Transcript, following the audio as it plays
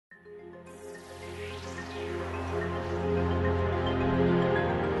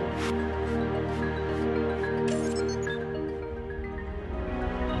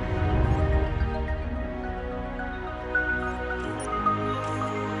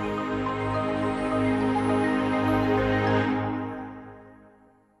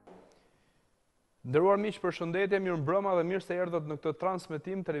Nderuar miq, përshëndetje, mirëmbrëma dhe mirë se erdhët në këtë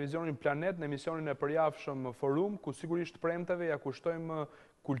transmetim televizionin Planet në emisionin e përjavshëm Forum, ku sigurisht premteve ja kushtojmë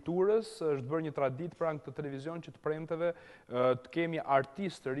kulturës. Është bërë një traditë pra në këtë televizion që të premteve të kemi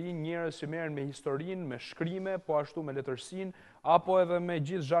artistë të rinj, njerëz që merren me historinë, me shkrime, po ashtu me letërsinë, apo edhe me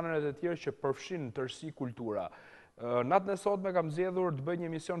gjithë zhanret e tjerë që përfshin në tërësi kultura. Natën e sotme kam zgjedhur të bëj një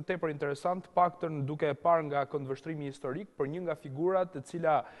emision tepër interesant, paktën duke e parë nga këndvështrimi historik për një nga figurat e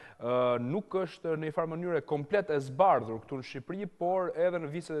cila nuk është në një farë mënyrë komplet e zbardhur këtu në Shqipëri, por edhe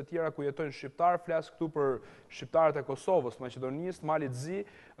në viset e tjera ku jetojnë shqiptarë. Flas këtu për shqiptarët e Kosovës, Maqedonisë, Malit Zi,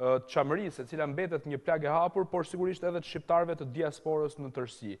 të Çamërisë, e cila mbetet një plagë e hapur, por sigurisht edhe të shqiptarëve të diasporës në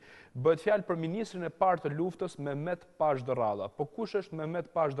tërësi. Bëhet fjalë për ministrin e parë të luftës, Mehmet Pashë Dërralla. Po kush është Mehmet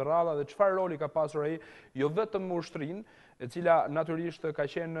Pashë Dërralla dhe çfarë roli ka pasur ai jo vetëm në ushtrinë, e cila natyrisht ka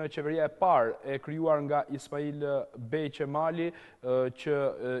qenë qeveria e parë e krijuar nga Ismail Bej Qemali, që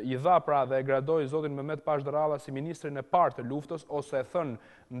i dha pra dhe e gradoi zotin Mehmet Pashë Dërralla si ministrin e parë të luftës, ose e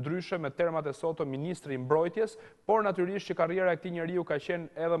thënë ndryshe me termat e sotëm ministri i mbrojtjes, por natyrisht që karriera e këtij njeriu ka qenë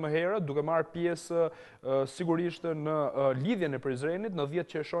edhe më herët, duke marrë pjesë sigurisht në lidhjen e Prizrenit në 10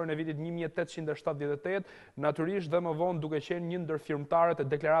 qershorin e vitit 1878, natyrisht dhe më vonë duke qenë një ndër firmtarët e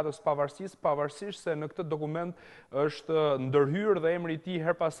deklaratës pavarësisë, pavarësisht se në këtë dokument është ndërhyrë dhe emri i tij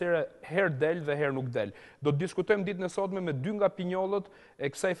her pas here herë del dhe herë nuk del. Do të diskutojmë ditën e sotme me dy nga pinjollët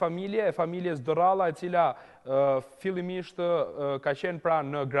e kësaj familje, e familjes Dërralla, e cila fillimisht ka qenë pra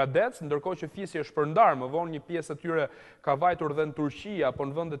në Gradec, ndërkohë që fisi është shpërndar, më vonë një pjesë e tyre ka vajtur dhe në Turqi apo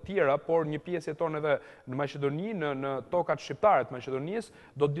në vende të tjera, por një pjesë jeton edhe në Maqedoni, në tokat shqiptare të Maqedonisë.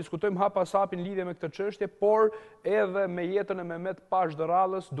 Do të diskutojmë hap pas hapi në lidhje me këtë çështje, por edhe me jetën e Mehmet Pashë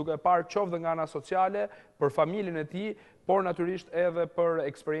Dërrallës, duke parë qoftë nga ana sociale, për familjen e tij, por natyrisht edhe për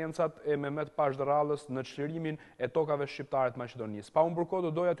eksperiencat e Mehmet Pashë Dërrallës në çlirimin e tokave shqiptare të Maqedonisë. Pa humbur kohë,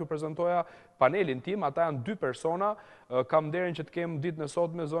 do doja t'ju prezantoja panelin tim. Ata janë dy persona. Kam nderin që të kem ditën e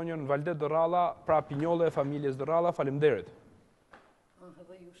sotme zonjën Valdet Dërralla, pra pinjolle e familjes Dërralla. Faleminderit.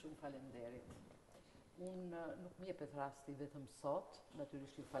 Dhe ju shumë faleminderit. Unë nuk më jepet rasti vetëm sot,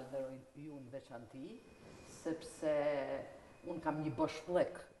 natyrisht ju falenderoj ju në veçanti, sepse unë kam një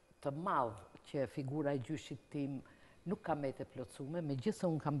boshllëk të madh që figura e gjyshit tim nuk kam e të plotësume, megjithëse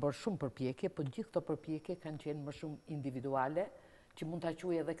unë kam bërë shumë përpjekje, por gjithë këto përpjekje kanë qenë më shumë individuale, që mund ta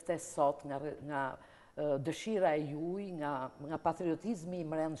quaj edhe këtë sot nga dëshira e juaj, nga patriotizmi i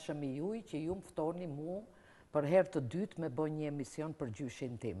mbrëmshëm i juaj, që ju më ftoni mua për herë të dytë me bëj një emision për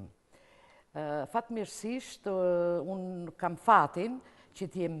gjyshin tim. Fatmirësisht, unë kam fatin që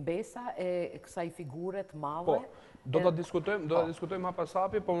t'jem mbesa e kësaj figure të madhe. Do ta diskutojmë hap pas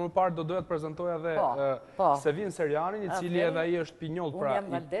hapi, por më parë do doja të prezantoja edhe Sevim Serianin, i cili edhe ai është pinjoll pra. Unë jam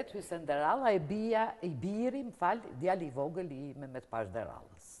Valdet Dërralla, i biri, djali i vogël i Mehmet Pashë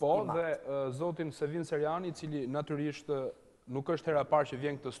Dërrallës. Po, dhe zotin Sevim Seriani, i cili natyrisht nuk është hera parë që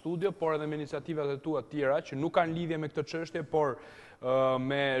vjen këtë studio, por edhe me iniciativat e tua tjera, që nuk kanë lidhje me këtë çështje, por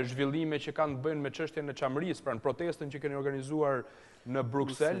me zhvillime që kanë të bëjnë me çështjen e Çamërisë, pra në protestën që keni organizuar në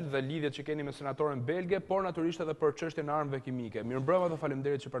Bruksel dhe lidhjet që keni me senatoren belge, por natyrisht edhe për çështjen e armëve kimike. Mirëmbrëma dhe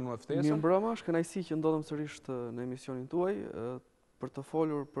faleminderit që pranuat ftesën. Mirëmbrëma, është kënaqësi që ndodhem sërish në emisionin tuaj për të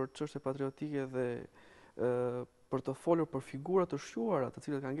folur për çështje patriotike dhe për të folur për figura të shquara, të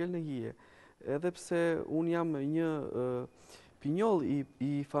cilët kanë ngelë në hije. Edhe pse unë jam një pinjoll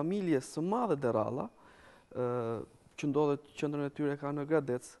i familjes së madhe Dërralla, që ndodhet qendrën e tyre ka në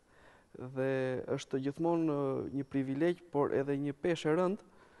Gradec, dhe është gjithmonë një privilegj, por edhe një peshë e rëndë,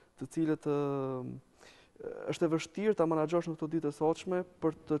 të cilët është e vështirë ta menaxhosh në këto ditë të sotshme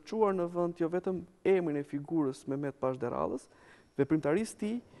për të çuar në vend jo vetëm emrin e figurës Mehmet Pashë Dërrallës, veprimtarisë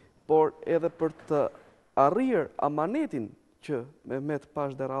tij, por edhe për të arrirë amanetin që Mehmet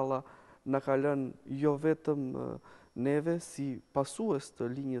Pashë Dërralla na ka lënë jo vetëm neve si pasues të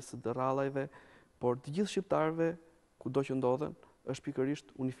linjës së Dërrallajve, por të gjithë shqiptarëve kudo që ndodhen, është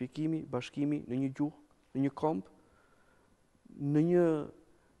pikërisht unifikimi, bashkimi në një gjuhë, në një komb, në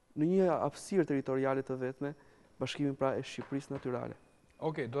një hapësirë territoriale të vetme, bashkimin pra e Shqipërisë natyrale.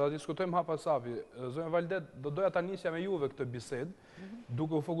 Okej, do ta diskutojmë hap pas hapi. Zonja Valdet, do doja ta nisja me juve këtë bisedë,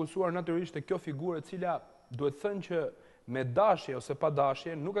 duke u fokusuar natyrisht te kjo figurë e cila duhet thënë që me dashje ose pa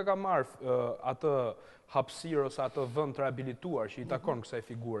dashje nuk e ka marrë atë hapësirë ose atë vend të rehabilituar që i takon kësaj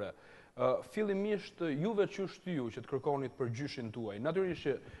figure. Fillimisht juve që shtyu që të kërkonit për gjyshin tuaj. Natyrisht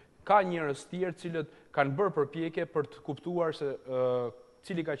që ka njerëz tjerë cilët kanë bërë përpjekje për të kuptuar se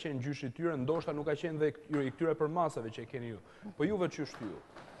cili ka qenë gjyshi i tyre, ndoshta nuk ka qenë dhe i këtyre përmasave që e keni ju. Po juve që shtyu.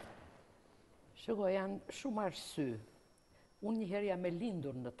 Shiko, janë shumë arsye. Unë njëherë jam e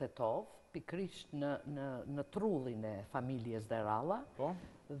lindur në Tetov, pikrisht në trullin e familjes Dërralla,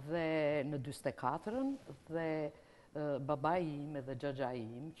 dhe në 44-ën dhe babai im dhe xhaxhai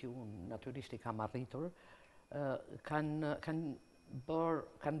im, që unë natyrisht i kam arritur, kanë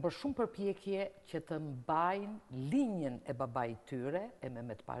bërë shumë përpjekje që të mbajnë linjën e babait tyre, e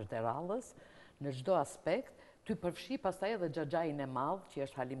Mehmet Pashë Dërrallës, në çdo aspekt, ty përfshi pastaj edhe xhaxhain e madh, që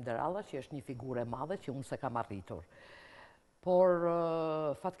është Halim Dërralla, që është një figurë e madhe që unë se kam arritur. Por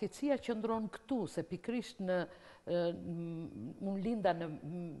fatkeqësia qëndron këtu, se pikrisht unë linda në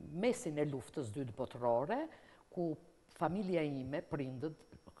mesin e luftës dytë botërore, ku familja ime, prindët,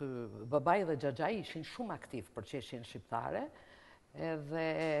 babai dhe xhaxhai ishin shumë aktiv për çështjen shqiptare, edhe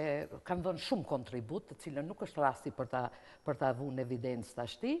kanë dhënë shumë kontribut, të cilën nuk është rasti për ta vënë në evidencë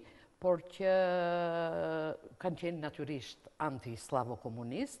tashti, por që kanë qenë natyrisht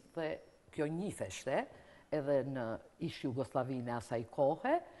anti-slavo-komunist dhe kjo njifeshte edhe në ish Jugosllavinë e asaj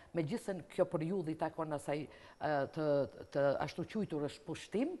kohe, megjithëse kjo periudhë i takon asaj të ashtu quajtur është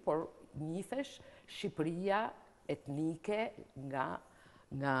pushtim, por njifesh Shqipëria etnike nga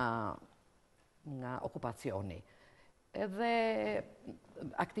okupacioni. Edhe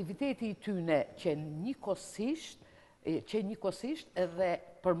aktiviteti i tyne që njëkohësisht edhe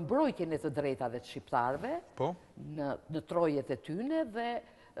për mbrojtjen e të drejtave të shqiptarëve në trojet e tyne dhe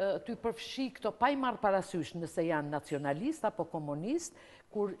ty përfshi këto pa i marrë parasysh nëse janë nacionalist apo komunist,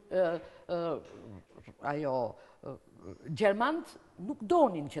 kur Gjermant nuk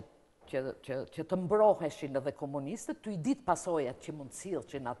donin që të mbroheshin edhe komunistët, të i ditë pasojat që mund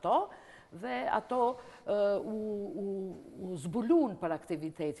sillshin ato, dhe ato u zbulun për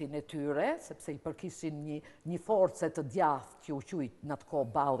aktivitetin e tyre, sepse i përkisin një force të djathtë që u quajt në atë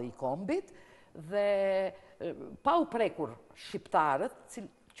kohë balli i kombit, dhe pa u prekur shqiptarët,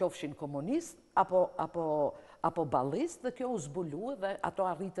 qofshin komunist apo ballist, dhe kjo u zbulu dhe ato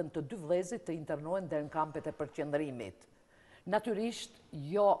arritën të dy vëllezërit të internohen deri në kampet e përqendrimit. Natyrisht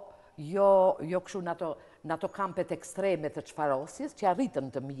jo kështu në ato kampet ekstreme të çfarosjes, që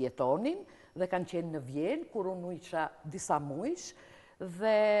arritën të mjetonin dhe kanë qenë në Vjenë, kur unë isha disa muajsh,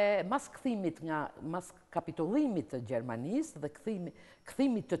 dhe mas kapitullimit të Gjermanisë dhe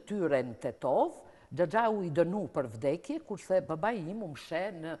kthimit të tyre në Tetov, xhaxhau i dënu për vdekje, kurse babai im u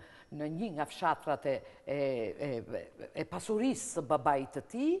mshe në një nga fshatrat e pasurisë së babait të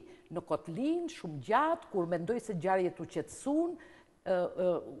tij, në Kotlin, shumë gjatë, kur mendoj se ngjarjet u qetësuan,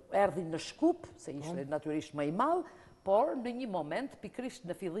 erdhi në Shkup, se ishte natyrisht më i madh, por në një moment, pikrisht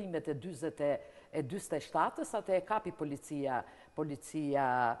në fillimet e 47-ës, atë e kapi policia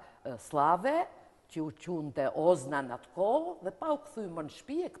slave, që u quante Ozna në atë kohë, dhe pa u kthy më në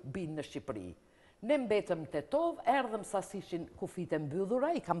shtëpi e binë në Shqipëri. Ne mbetëm Tetov, erdhëm sas ishin kufit e mbyllura,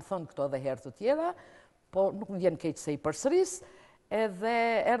 i kam thënë këto edhe herë të tjera, po nuk më vjen keq se i përsëris, edhe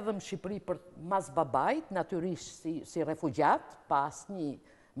erdhëm në Shqipëri për mas babait, natyrisht si refugjat, pas një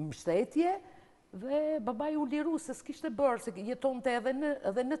mbështetje, dhe babai u liru se s'kishte bërë, se jetonte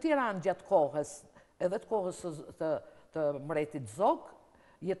edhe në Tiranë gjatë kohës, edhe të kohës të mbretit Zog,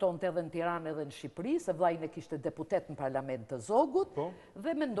 jetonte edhe në Tiranë edhe në Shqipëri, se vllai e kishte deputet në parlament të Zogut,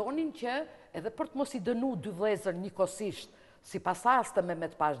 dhe mendonin që edhe për të mos i dënu dy vëllezër njëkohësisht, si pasas të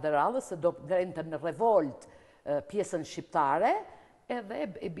Mehmet Pashë Dërrallës, se do grente në revolt pjesën shqiptare, edhe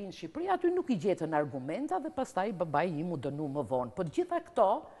e binë Shqipëri, aty nuk i gjetën argumenta dhe pastaj babai im u dënu më vonë. Po gjitha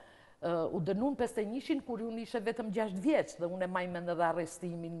këto u dënun 51-shin kur unë ishe vetëm 6 vjeç, dhe unë e maj mend edhe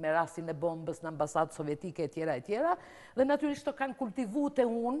arrestimin me rastin e bombës në ambasadë sovjetike e tjera, dhe natyrisht të kanë kultivu të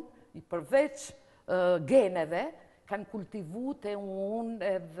unë, përveç geneve, kanë kultivu të unë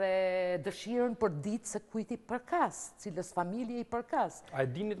edhe dëshirën për ditë se kujt i përkas, cilës familje i përkas. A e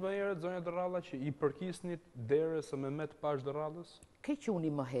dinit më herët, zonja Dërralla, që i përkisnit derës së Mehmet Pashë Dërrallës? Ke quni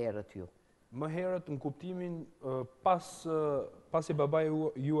më herët ju? Më herët në kuptimin pas i babai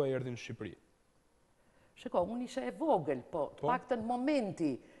juaj erdhi në Shqipëri. Shiko, unë ishe e vogël, po të paktën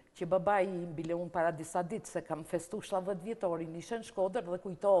momenti që babai im bile unë para disa ditë se kam festu 70 vjetorin, ishe në Shkodër dhe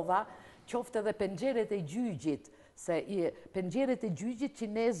kujtova qofte dhe penxheret e gjyqit, se penxheret e gjyqit që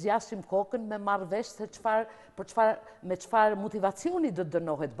ne zgjashim kokën me marrë vesh se me çfarë motivacioni do të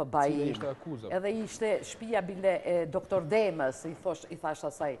dënohet babai im. Ishte akuzë. Edhe ishte shtëpia bile e doktor Demës, i thash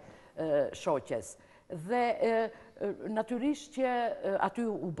asaj shoqes. Dhe natyrisht që aty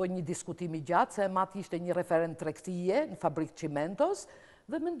u bë një diskutimi gjatë, se mati ishte një referent tregtie në fabrikë Cimentos,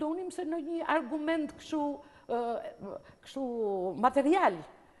 dhe mendonim se në një argument kështu material,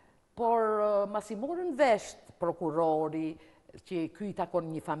 por mas i morën vesh prokurori, që ky i takon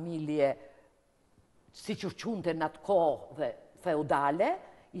një familje si që qunte në atë kohë dhe feudale,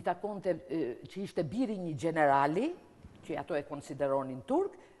 i takonte që ishte biri një generali, që ato e konsideronin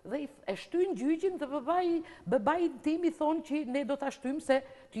turk, dhe e shtyn gjyqin dhe babai tim i thonë që ne do ta shtyjmë se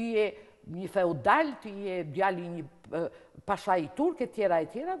ti je një feudal, ti je djali një pashaj turk, e tjera,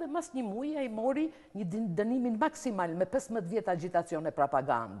 dhe mas një muaj ai mori një dënimin maksimal me 15 vjet agitacion e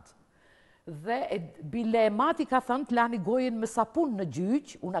propagandë. Dhe bile mati ka thënë të lani gojen me sapun në gjyq,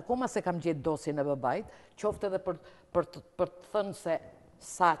 unë akoma se kam gjetë dosjen e babait, qoftë edhe për të thënë se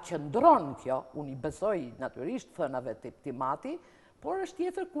sa qëndron kjo, unë i besoj natyrisht thënave të mati, por është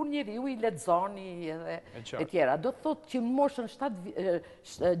tjetër kur njeriu i lexoni edhe e tjera. Do të thotë që në moshën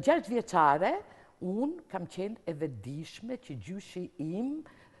 6 vjeçare, unë kam qenë e vetëdijshme që gjyshi im,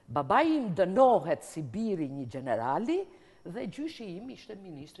 babai im dënohet si biri një gjenerali, dhe gjyshi im ishte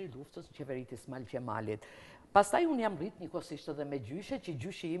ministri i luftës në qeveritë Ismail Qemalit. Pastaj unë jam rrit njëkohësisht edhe me gjyshe, që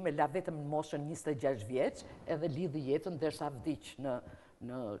gjyshi im e la vetëm në moshën 26 vjeç, edhe lidhi jetën derisa vdiq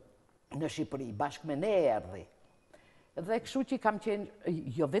në Shqipëri, bashkë me ne erdhi. Dhe kështu që kam qenë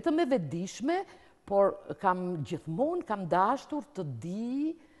jo vetëm e vetëdijshme, por gjithmonë kam dashur të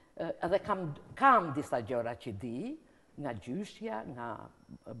di, edhe kam disa gjëra që di, nga gjyshja, nga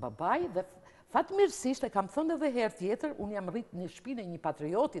babai, dhe fatmirësisht e kam thënë edhe herë tjetër, unë jam rrit në shtëpinë e një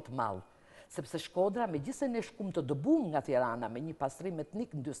patriotit madh, sepse Shkodra, megjithëse ne shkum të dëbuam nga Tirana me një pastrim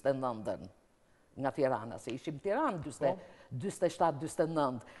etnik në 49-ën nga Tirana, se ishim Tiranë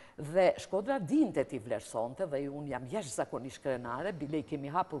 47-49, dhe Shkodra dinte t'i vlerësonte, dhe unë jam jashtëzakonisht krenare, bile i kemi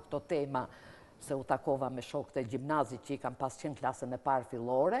hapur këto tema, se u takova me shokët e gjimnazit që i kam pas qenë klasën e parë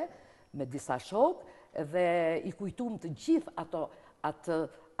fillore, me disa shokë, dhe i kujtum të gjithë atë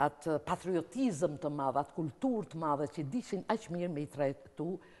patriotizëm të madh, atë kulturë të madhe që dishin aq mirë me i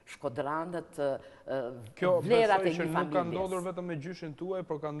trajtu shkodranët, vlerat e një familjes. Kjo besoj që nuk ka ndodhur vetëm me gjyshin tuaj,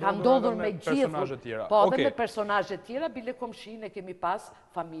 por ka ndodhur edhe me personazhe tjera. Po, edhe me personazhe tjera, bile komshin e kemi pas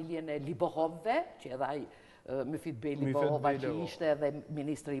familjen e Libohovve, që edhe ai Mefit Bej Libohova që ishte edhe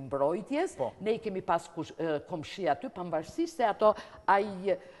ministri i mbrojtjes, ne i kemi pas komshi aty, pavarësisht se ato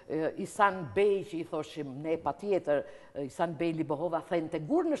ai Isan Bej që i thoshim ne patjetër, Isan Bej Libohova thente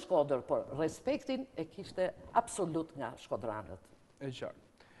gur në Shkodër, por respektin e kishte absolut nga shkodranët. E qartë.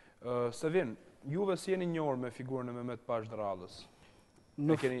 Sevim, juve si jeni njohur me figurën e Mehmet Pashë Dërrallës?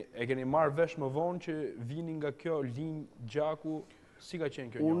 E keni marrë vesh më vonë që vini nga kjo linjë gjaku? Si ka qenë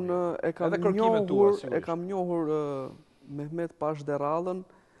kjo njohje? Unë e kam njohur Mehmet Pashë Dërrallën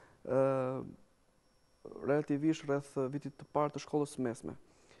relativisht rreth vitit të parë të shkollës mesme.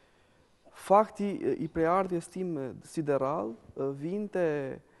 Fakti i preardhjes time si Dërrallë vinte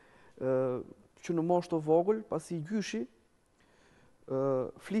që në moshë të vogël, pasi gjyshi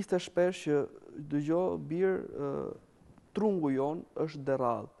fliste shpesh që dëgjoj birë trungu jonë është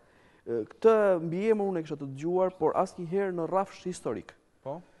Dërrallë. Këtë mbiemër unë e kisha të dëgjuar, por asnjëherë në rrafsh historik.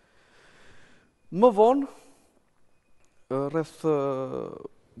 Po? Më vonë, rreth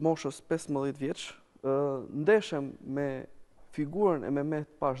moshës 15 vjeç, ndeshem me figurën e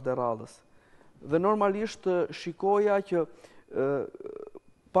Mehmet Pashë Dërrallës. Dhe normalisht shikoja që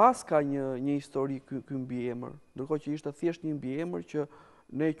pas ka një histori ky mbiemër, ndërkohë që ishte thjesht një mbiemër që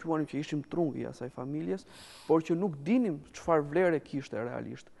ne e quanim që ishim trungu i asaj familjes, por që nuk dinim çfarë vlere kishte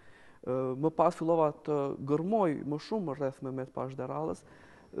realisht. Më pas fillova të gërmoj më shumë rreth Mehmet Pashë Dërrallës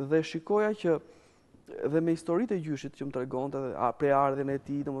dhe shikoja që dhe me historitë e gjyshit që më tregonte preardhjen e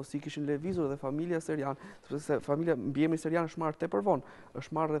tij, domosdoshmë si kishin lëvizur dhe familja Serian, sepse familja mbiemri Serian është marrë tepër vonë,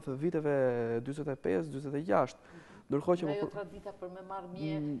 është marrë rreth viteve 45-46. Ndërkohë që ajo tradita për me marrë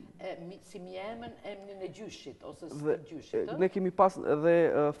si mjemen emrin e gjyshit ose si gjyshit. Ne kemi pas edhe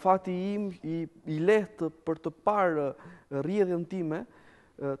fati im i lehtë për të parë rrjedhjen time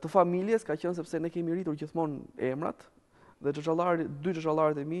të familjes ka qenë sepse ne kemi rritur gjithmonë emrat dhe dy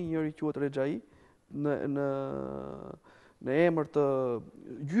xhallarët e mi, njëri quhet Rexhai në emër të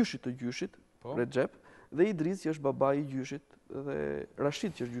gjyshit, Rexhep, dhe Idris që është babai i gjyshit dhe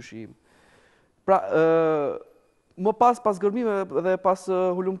Rashid që është gjyshi im. Pra, më pas gërmimeve dhe pas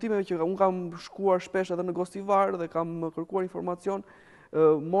hulumtimeve që unë kam shkuar shpesh edhe në Gostivar dhe kam kërkuar informacion,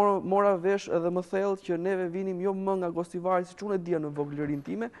 mora vesh edhe më thellë që neve vinim jo më nga Gostivari siç unë e dija në voglërinë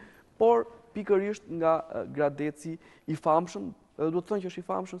time, por pikërisht nga Gradeci i famshëm, edhe duhet të thënë që është i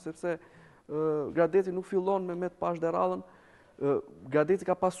famshëm sepse Gradeci nuk fillon me Mehmet Pashë Dërrallën, Gradeci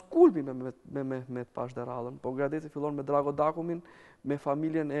ka pas kulmi me Mehmet Pashë Dërrallën, po Gradeci fillon me Drago Dakumin, me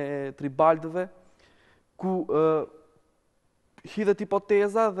familjen e Tribaldëve, ku hidhet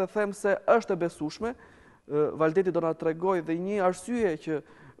hipoteza dhe them se është e besueshme. Valdeti do na tregoj dhe një arsye që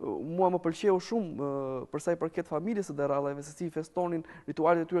mua më pëlqeu shumë për sa i përket familjes së Dërrallave, se si festonin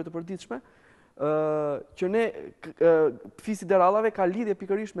ritualet e tyre të përditshme, që ne fisi Dërrallave ka lidhje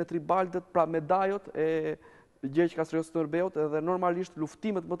pikërisht me tribaldët, pra me dajot e Gjergj Kastrioti Skënderbeut, edhe normalisht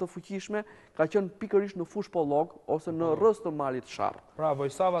luftimet më të fuqishme ka qenë pikërisht në fush pollog ose në rrës të malit sharr. Pra,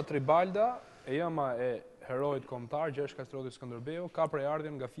 Vojsava Tribalda, e jema e herojit kombëtar Gjergj Kastrioti Skënderbeu, ka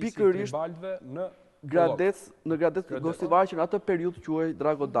prejardhjen nga fisi i Tribaldëve në Gradec Gostivar që në atë periudhë quhej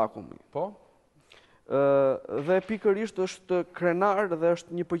Dragodakumi. Po? Dhe pikërisht është krenar dhe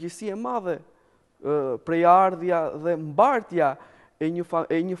është një përgjegjësi e madhe prejardhja dhe mbartja e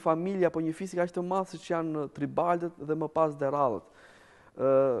një familje apo një fisi kaq të madh siç janë Tribaldët dhe më pas Dërrallët.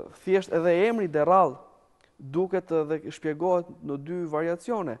 Thjesht edhe emri Dërrall duket dhe shpjegohet në dy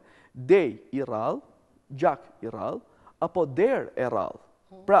variacione. Dej i rrall, gjak i rrall, apo der e rrall.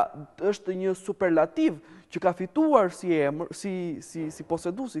 Pra, është një superlativ që ka fituar si emër, si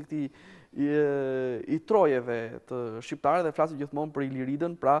poseduesi i trojeve të shqiptare dhe flasim gjithmonë për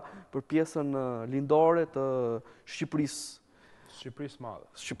Iliridën, pra për pjesën lindore të Shqipërisë.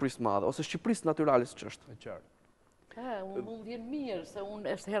 Shqipërisë madhe, ose Shqipërisë natyrale siç është. E qartë. Unë vjen mirë, se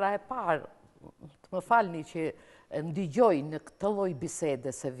unë është hera e parë, të më falni që ndigjoj në këtë lloj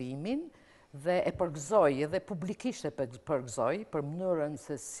bisede Sevimin, dhe e përgëzoj, edhe publikisht e përgëzoj, për mënyrën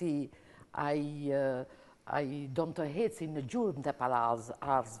se si ai don të heci në gjurmë të para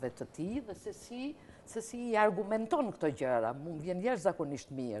arzëve të tij dhe se si i argumenton këto gjëra. Mu vjen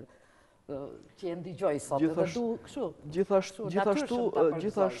jashtëzakonisht mirë që e ndigjoj sot edhe du kështu.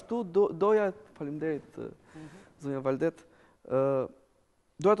 Gjithashtu doja, faleminderit zonja Valdet,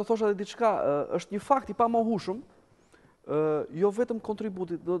 doja të thosha edhe diçka, është një fakt i pamohueshëm, jo vetëm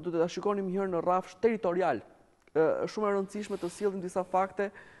kontributit, do të ta shikonim një herë në rrafsh territorial. Është shumë e rëndësishme të sjellim disa fakte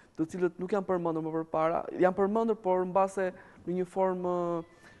të cilët nuk janë përmendur më përpara, janë përmendur por mbase në një formë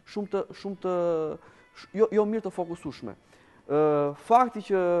shumë të jo mirë të fokusueshme. Fakti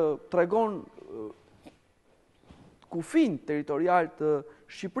që tregon kufin territorial të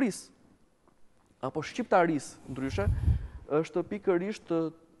Shqipërisë apo shqiptarisë ndryshe, është pikërisht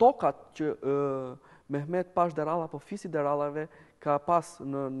tokat që Mehmet Pashë Dërralla apo fisi Dërrallave ka pas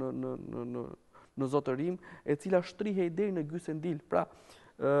në zotërim, e cila shtrihej deri në Gysendyl. Pra,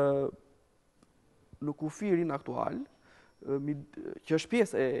 në kufirin aktual, që është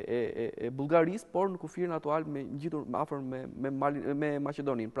pjesë e Bullgarisë, por në kufirin aktual ngjitur afër me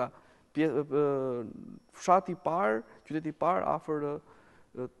Maqedoninë. Pra, fshati i parë, qyteti i parë afër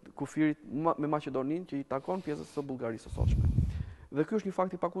kufirit me Maqedoninë që i takon pjesës së Bullgarisë së sotshme. Dhe ky është një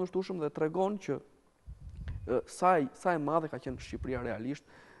fakt i pakundërshtueshëm dhe tregon që sa e madhe ka qenë Shqipëria realisht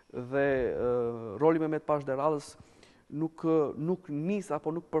dhe roli i Mehmet Pashë Dërrallës nuk nis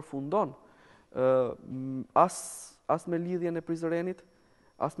apo nuk përfundon as me lidhjen e Prizrenit,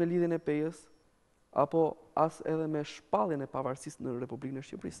 as me lidhjen e Pejës, apo as edhe me shpalljen e pavarësisë në Republikën e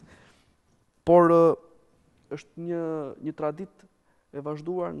Shqipërisë. Por është një traditë e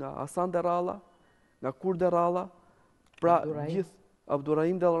vazhduar nga Hasan Dërralla, nga Kur Dërralla, pra gjithë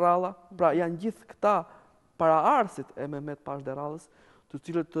Abdurrahim Dërralla, pra janë gjithë këta paraardhësit e Mehmet Pashë Dërrallës, të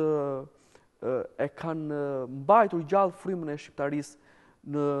cilët e kanë mbajtur gjallë frymën e shqiptarisë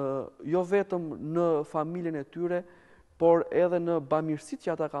jo vetëm në familjen e tyre, por edhe në bamirësitë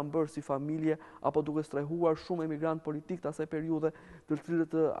që ata kanë bërë si familje, apo duke strehuar shumë emigrantë politikë të asaj periudhe, të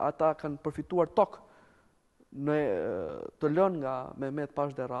cilët ata kanë përfituar tokë të lënë nga Mehmet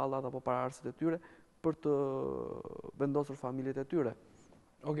Pashë Dërralla apo paraardhësit e tyre për të vendosur familjet e tyre.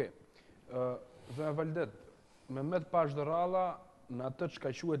 Okej. Zonja Valdet, Mehmet Pashë Dërralla në atë që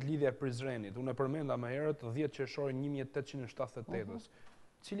ka quhet lidhja e Prizrenit, unë e përmenda më herët 10 qershorin 1878-ës.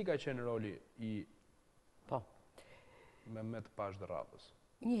 Cili ka qenë roli i Mehmet Pashë Dërrallës?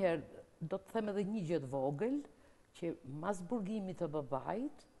 Njëherë, do të them edhe një gjë të vogël, që mas burgimit të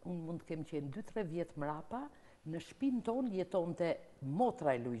babait, unë mund të kem qenë 2-3 vjetë mrapa, në shtëpinë tonë jetonte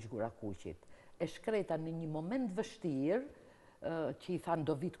motra e Luiq Gurakuqit. E shkreta në një moment vështirë, që i thanë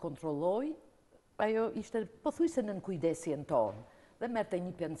do vit kontrolloj, ajo ishte pothuajse nën kujdesjen tonë dhe merrte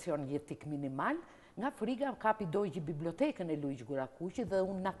një pension jetik minimal, nga frika kapi dojgji bibliotekën e Luiq Gurakuqit dhe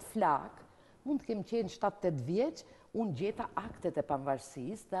unë në atë flak, mund të kem qenë 7-8 vjeç, unë gjeta aktet e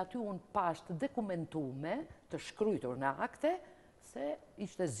pavarësisë dhe aty unë pash të dokumentume, të shkruajtur në akte, se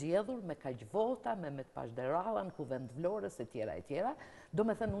ishte zgjedhur me kaq vota, Mehmet Pashë Dërralla në Kuvend Vlorës e tjera e tjera. Do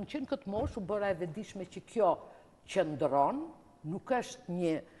me thënë, unë që në këtë moshë u bëra e vetëdijshme që kjo qëndron, nuk është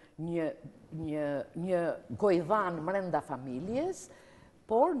një gojdhan brenda familjes,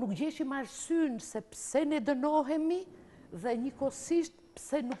 por nuk gjeshim arsyn se pse ne dënohemi dhe njëkohësisht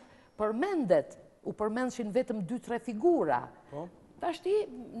pse nuk përmendet, u përmendeshin vetëm 2-3 figura. Tashti,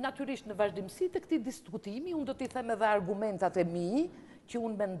 natyrisht në vazhdimsi të këtij diskutimi, unë do t'i them edhe argumentat e mi, që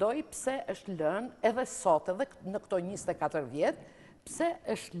unë mendoj pse është lënë edhe sot, edhe në këto 24 vjetë, pse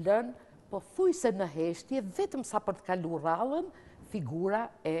është lënë po thuj se në heshtje, vetëm sa për të kalu rallën, figura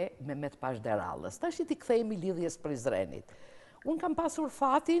e Mehmet Pashë Dërrallës. Tash i kthehemi lidhjes Prizrenit. Unë kam pasur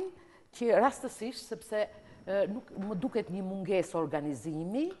fatin që rastësisht, sepse nuk më duket një mungesë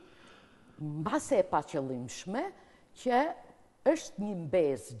organizimi, mbase e paqëllimshme, që është një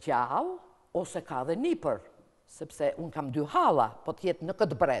mbez gjallë, ose ka dhe nipër, sepse unë kam 2 halla, po t'jetë në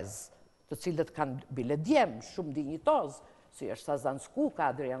këtë brez, të cilët kanë bile djemë, shumë dinjitoz, si është Sazan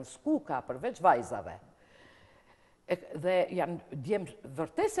Skuka, Adrian Skuka, përveç vajzave. Dhe janë djemë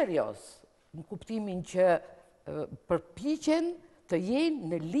vërtet serios, në kuptimin që përpiqen të jenë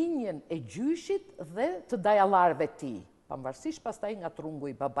në linjën e gjyshit dhe të dajallarëve ti, pavarësisht pastaj nga trungu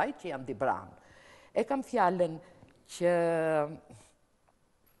i babait që janë dibran. E kam fjalën që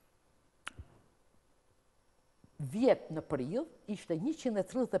vjet në prill ishte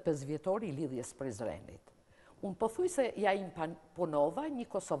 135 vjetori i lidhjes Prizrenit. Unë pothuaj se ja imponova një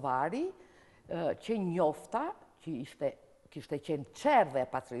kosovari që njofta, që kishte qenë çerdhe e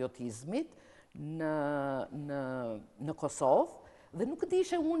patriotizmit në Kosovë, dhe nuk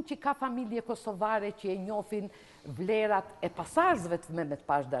dishe unë që ka familje kosovare që e njofin vlerat e pasardhësve të Mehmet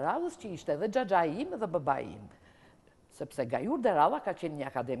Pashë Dërrallës, që ishte edhe xhaxha im dhe baba im. Sepse Gajur Dërralla ka qenë një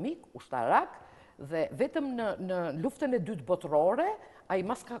akademik, ushtarak, dhe vetëm në luftën e dytë botërore, ai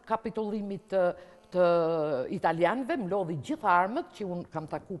mas kapitullimit të italianëve mlodhi gjithë armët, që unë kam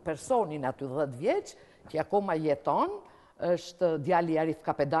taku personin aty 10 vjeç, që akoma jeton, është djali Arif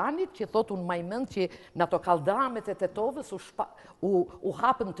Kapedanit, që thot unë mend që në ato kaldramet e Tetovës u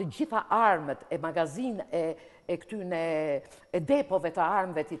hapën të gjitha armët e magazin e këtyne e depove të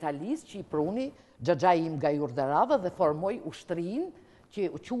armëve të Italisë, që i pruni xhaxha im Gajur Dërralla dhe formoi ushtrin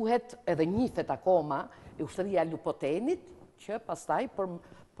që quhet edhe njifet akoma ushtria Lupotenit, që pastaj për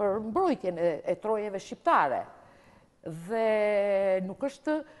mbrojtjen e trojeve shqiptare. Dhe nuk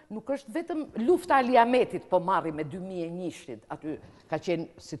është vetëm lufta Aliametit po marri me 2001-shit, aty ka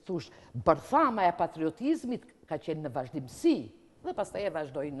qenë, si thush, bërthama e patriotizmit ka qenë në vazhdimsi, dhe pastaj e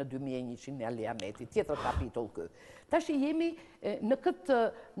vazhdoi në 2001-shin e Aliametit, tjetër kapitull kë. Tash jemi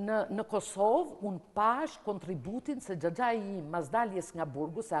në Kosovë, unë pash kontributin se xhaxha im mas daljes nga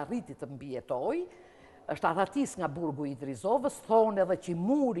burgu, se arriti të mbijetoj, është arratis nga burgu i Drizovës, thonë edhe që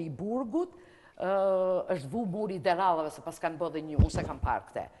muri i burgut është vu muri i Dërrallave, se pas kanë bë dhe një, unë se kam parë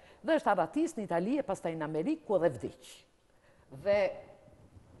këte. Dhe është arratis në Itali e pastaj në Amerikë, ku edhe vdiq. Dhe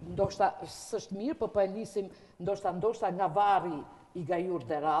ndoshta s'është mirë, po e nisim ndoshta nga varri i Gajur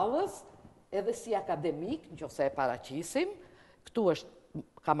Dërrallës, edhe si akademik, nëse e paraqisim, këtu është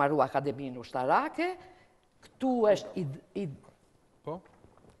ka marru akademinë ushtarake, këtu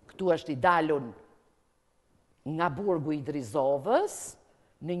është i dalun nga burgu i Drizovës,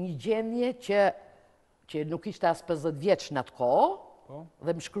 në një gjendje që nuk ishte as 50 vjeç në atë kohë,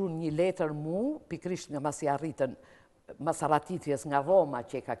 dhe më shkruan një letër mu, pikrisht nga mas i arritën, mas arratitjes nga Roma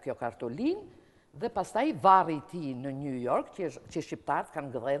që e ka kjo kartolin, dhe pastaj varri i tij në New York, që shqiptarët kanë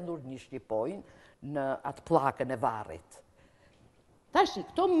gdhendur një shqipojnë në atë pllakën e varrit. Tash,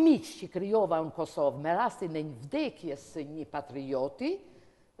 këto miq që krijova në Kosovë me rastin e një vdekjes së një patrioti,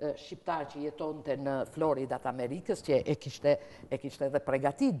 shqiptar që jetonte në Florida të Amerikës, që e kishte edhe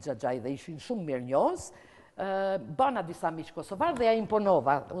pregatit xhaxhai dhe ishin shumë mirënjohës, bëna disa miq kosovar dhe ja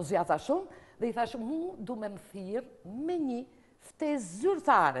imponova, u zjata shumë, dhe i thashë, mu du me më thirrë me një ftesë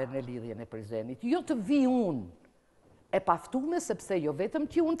zyrtare në lidhjen e Prizrenit. Jo të vi unë e paftume, sepse jo vetëm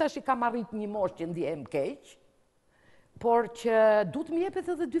që unë tash i kam arrit një moshë që ndihem keq, por që du të më jepet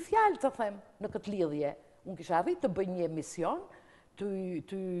edhe 2 fjalë të them në këtë lidhje. Unë kisha arrit të bëj një emision,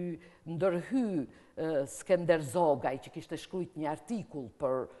 të ndërhy Skender Zogaj, që kishte shkruajt një artikull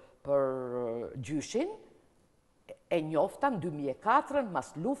për gjyshin, e njofta në 2004,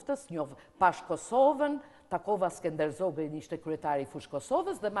 mas luftës, pash Kosovën, takova Skender Zogaj, ishte kryetari i fushë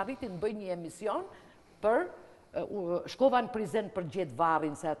Kosovës, dhe më arriti të bëj një emision shkova në Prizren për gjetë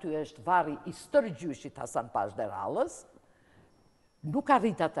varrin, se aty është varri i stërgjyshit Hasan Pashë Dërrallës. Nuk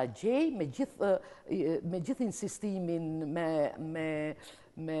arrita ta gjej, me gjithë insistimin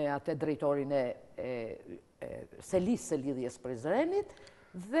me atë drejtorin e selisë së lidhjes Prizrenit,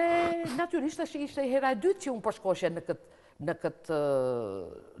 dhe natyrisht ishte hera e dytë që unë po shkoshe në këtë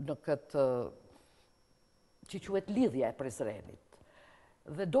që quhet lidhja e Prizrenit.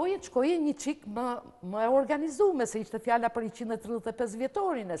 Dhe doje të shkoje një qik më organizume, se ishte fjala për 135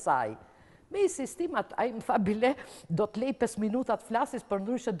 vjetorin e saj. Me insistimat, a i më tha bile, do të lej 5 minutat flasis, për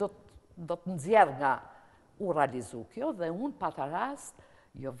ndryshe do të nxjerr nga u realizu kjo, dhe unë pata rast,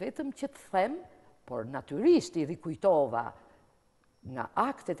 jo vetëm që të them, por natyrisht i rikujtova nga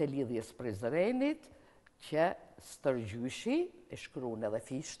aktet e lidhjes Prizrenit, që stërgjyshi, e shkruan edhe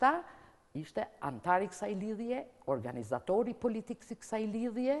fishta, ishte antari kësaj lidhje, organizatori politik si kësaj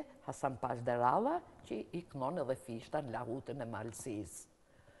lidhje, Hasan Pashë Dërralla, që i kënon edhe fishta në lahutën e malësisë.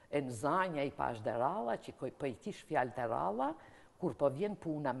 E në zanja i Pashë Dërralla, që po i kish fjalë Dërralla, kur po vjen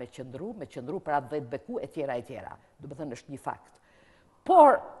puna me qëndru për atë 10 beku, e tjera. Do të thënë është një fakt.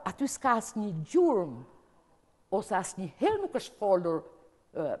 Por, aty s'ka asnjë gjurmë, ose asnjëherë nuk është folur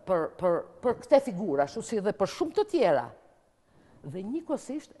për këte figura, ashtu si dhe për shumë të tjera. Dhe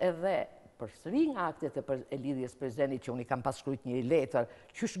njëkohësisht edhe përsëri nga aktet e lidhjes presidentit, që unë i kam pas shkruajtur një letër,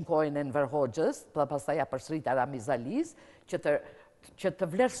 qysh në kohën e Enver Hoxhës, dhe pastaj ja përsërit Ramiz Ali's, që të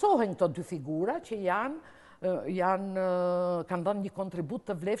vlerësohen këto dy figura që kanë dhënë një kontribut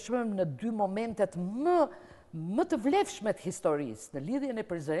të vlefshëm në dy momentet më të vlefshme të historisë, në lidhjen e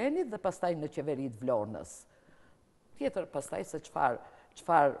presidentit dhe pastaj në qeveritë Vlornës. Tjetër pastaj se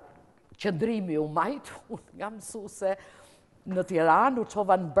çfarë qëndrimi u majt, unë nga mësuese në Tiranë, u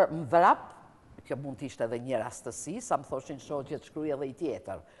çova në vrap, kjo mund të ishte edhe një rastësi, sa më thoshin shoqjet shkruaj edhe i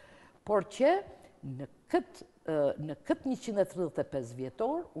tjetër. Por që në këtë 135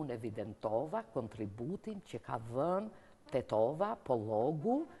 vjetor, unë evidentova kontributin që ka dhënë Tetova,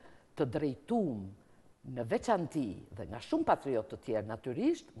 Pollogu, të drejtum në veçanti dhe nga shumë patriot të tjerë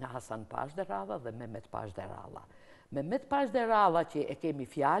natyrisht, nga Hasan Pashë Dërralla dhe Mehmet Pashë Dërralla. Mehmet Pashë Dërralla, që e kemi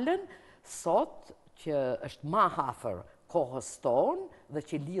fjalën, sot që është ma hafër kohës tonë dhe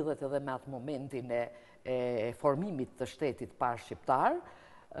që lidhet edhe me atë momentin e formimit të shtetit parë shqiptar,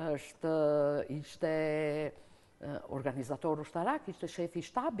 ishte organizator ushtarak, ishte shefi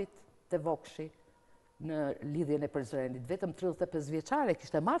shtabit të Vokshi në lidhjen e presidentit, vetëm 35 vjeçare,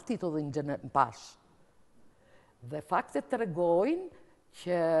 kishte marrë titullin në Pashë. Dhe faktet të regojnë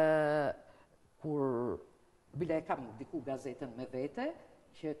që kur, bile e kam diku gazetën me vete,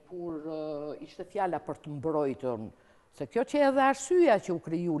 që kur ishte fjala për të mbrojtur, se kjo që edhe arsyeja që u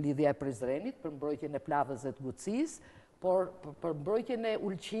kriju lidhja e presidentit, për mbrojtjen e plavës dhe të Gucis, por për mbrojtjen e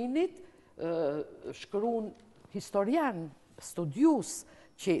Ulqinit, shkruan historian, studius,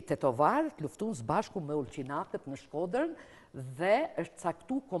 që tetovarët luftun së bashku me Ulqinakët në Shkodrën dhe është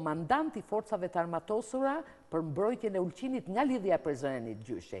caktu komandant i forcave të armatosura për mbrojtjen e Ulqinit nga lidhja e presidentit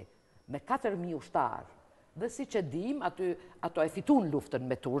gjyshi, me 4.000 ushtarë. Dhe si që dim, ato e fitun luftën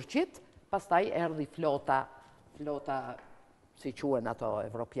me Turqit, pastaj erdhi flota, si quhen ato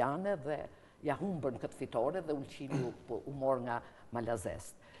evropiane, dhe ja humbën këtë fitore dhe Ulqini u mor nga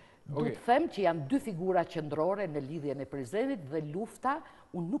Malazest. Du të them që janë dy figura qendrore në lidhjen e presidentit dhe lufta,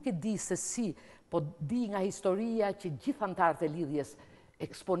 unë nuk e di se si, po di nga historia që gjithë antarët e lidhjes,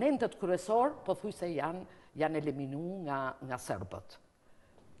 eksponentët kryesor, po thuj se janë eliminu nga serbët.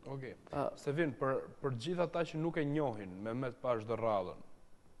 Sevim, për gjithë ata që nuk e njohin Mehmet Pashë Dërrallën,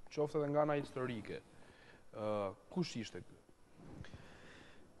 qoftë edhe nga ana historike, kush ishte ky?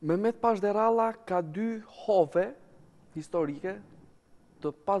 Mehmet Pashë Dërralla ka dy hove historike të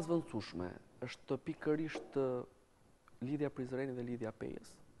pasvendësueshme. Është pikërisht lidhja Prizrenit dhe lidhja Pejës.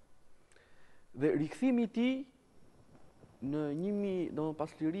 Dhe rikthimi i tij në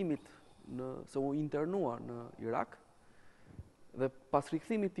pas lirimit se u internua në Irak, dhe pas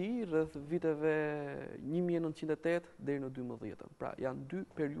rikthimit i rreth viteve 1908 deri në 12. Pra janë dy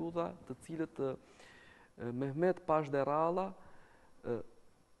periudha të cilët Mehmet Pashë Dërralla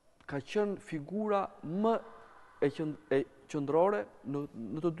ka qenë figura më e qendrore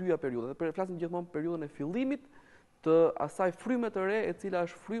në të dyja periudha. Dhe flasim gjithmonë periudhën e fillimit të asaj fryme të re, e cila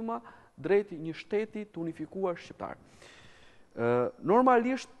është fryma drejt një shteti të unifikuar shqiptar.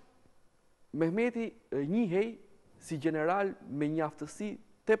 Normalisht Mehmeti njihej si general me një aftësi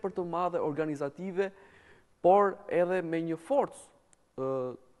tepër të madhe organizative, por edhe me një forcë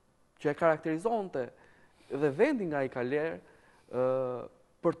që e karakterizonte dhe vendin nga i kaler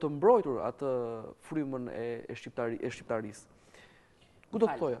për të mbrojtur atë frymën e shqiptarisë. Ku do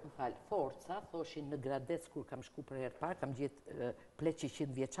të thoja? Forca, thoshin në Gradec, kur kam shku për herë parë, kam gjetë pleqi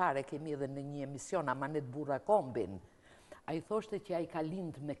 100 vjeçare, kemi edhe në një emision Amanet Burra Kombin. A i thoshte që a i ka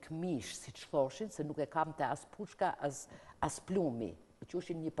lind me këmish, si që thoshin, se nuk e kam të as pushka, as plumi, që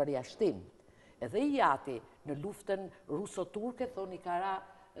ushin një përjashtim. Edhe i jati në luftën ruso-turke, thoni kara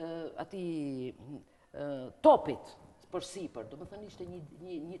ati topit për sipër, do më thënë ishte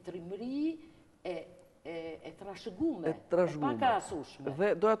një trimëri e trashëgume, e pakrasueshme.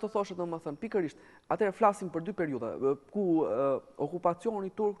 Dhe doja të thoshe, do më thënë, pikërisht, atëherë flasim për dy periudha, ku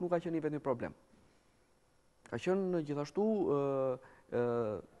okupacioni turk nuk ka qenë një vetëm problem. Ka qenë gjithashtu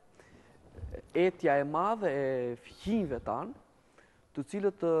etja e madhe e fqinjve tanë, të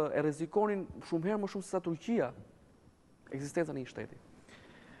cilët e rrezikonin shumë herë më shumë se sa Turqia ekzistencën e një shteti.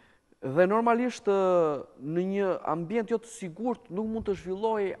 Dhe normalisht në një ambient jo të sigurt nuk mund të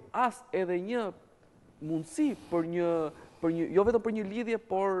zhvillojë as edhe një mundësi për një jo vetëm për një lidhje,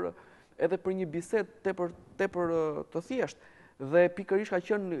 por edhe për një bisedë tepër të thjeshtë. Dhe pikërisht ka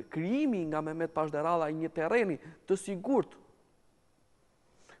qenë krijimi nga Mehmet Pashë Dërralla një terreni të sigurt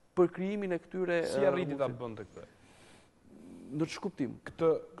për krijimin e këtyre. Si arriti ta bënte këtë? Në ç'kuptim?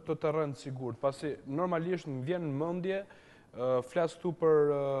 Këtë terren të sigurt, pasi normalisht më vjen në mendje, flas këtu për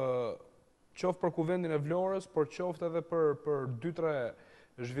qoftë për kuvendin e Vlorës, por qoftë edhe për 2-3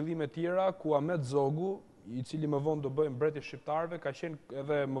 zhvillime tjera ku Ahmet Zogu, i cili më vonë do bëjë mbreti shqiptarëve, ka qenë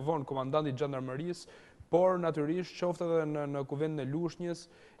edhe më vonë komandanti i xhandarmerisë, por natyrisht qoftë edhe në kuvendin e Lushnjës,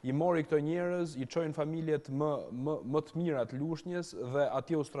 i mori këto njerëz, i çojnë familjet më të mira të Lushnjës dhe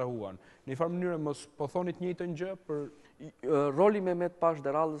atje u strahuan. Në një farë mënyrë mos po thoni të njëjtën gjë për roli Mehmet Pashë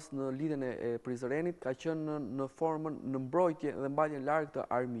Dërrallës në lidhjen e prizrenit ka qenë në formën në mbrojtje dhe mbajtjen larg të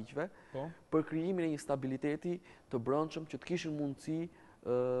armiqve, për krijimin e një stabiliteti të brendshëm që të kishin mundësi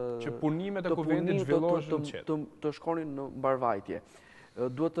që punimet e kuvendit zhvilloheshin qetë. Të shkonin në mbarvajtje.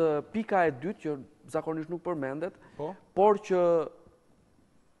 Duhet pika e dytë që zakonisht nuk përmendet, por që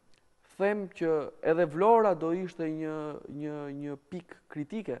them që edhe Vlora do ishte një pikë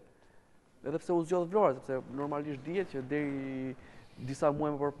kritike, edhe pse u zgjodh Vlora, sepse normalisht dihet që deri disa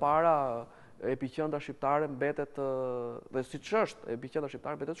muaj më përpara epiqendra shqiptare mbetet dhe siç është epiqendra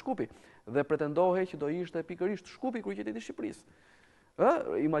shqiptare mbetet Shkupi dhe pretendohej që do ishte pikërisht Shkupi kryeqyteti i Shqipërisë.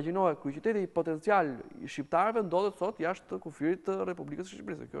 Imagjinoje kryeqyteti potencial i shqiptarëve ndodhet sot jashtë kufirit të Republikës së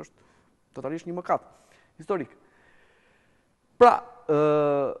Shqipërisë. Kjo është totalisht një mëkat historik. Pra,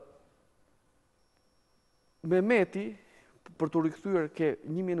 Mehmeti për të rikthyer ke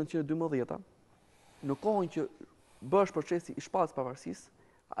 1912, në kohën që bësh procesi i shpalljes pavarësisë,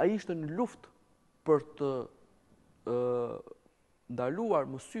 ai ishte në luftë për të ndaluar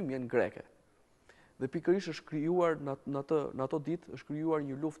mësymjen greke. Dhe pikërisht është krijuar në ato ditë është krijuar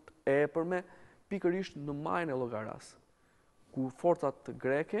një luftë e epërme pikërisht në majën e Llogaras, ku forcat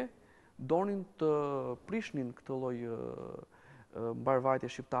greke donin të prishnin këtë lloj mbarvajtje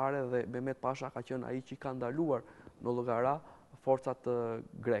shqiptare dhe Mehmet Pasha ka qenë ai që ka ndaluar në Llogara forcat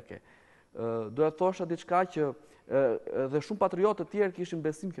greke. Doja të thosha diçka që dhe shumë patriotë të tjerë kishin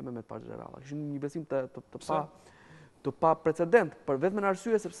besim ke Mehmet Pashë Dërralla, kishin një besim të pa precedent, për vetëm në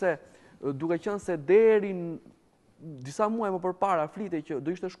arsye sepse duke qenë se deri disa muaj më përpara flitej që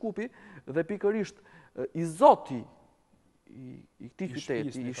do ishte Shkupi dhe pikërisht i zoti i këtij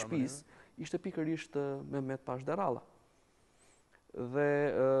qyteti, i shtëpisë, ishte pikërisht Mehmet Pashë Dërralla. Dhe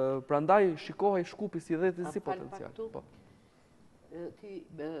prandaj shikohej Shkupi si dhe si potencial. Ty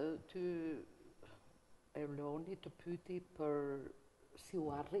Auloni të pyeti për si u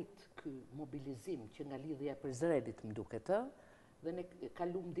arrit ky mobilizim që nga lidhja e Prizrenit më duket dhe ne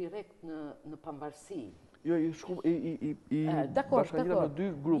kalum direkt në pavarësi. Jo, i bashkangjitem në 2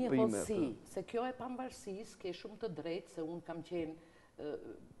 grupe ime. Se kjo e pavarësisë ke shumë të drejtë se unë kam qenë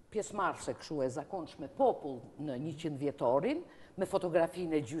pjesëmarrëse kështu e zakonshme popull në 100 vjetorin, me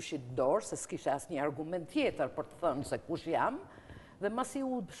fotografinë e gjyshit dorë, se s'kisha asnjë argument tjetër për të thënë se kush jam, dhe masi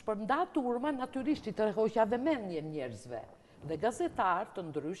u shpërnda turma, natyrisht i tërheqja vëmendjen njerëzve. Dhe gazetarë të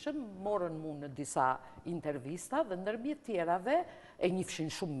ndryshëm morën mu në disa intervista dhe ndërmjet tjerave e njifshin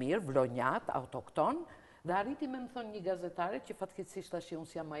shumë mirë, vlonjat, autokton, dhe arriti me më thonë një gazetare që fatkeqësisht tash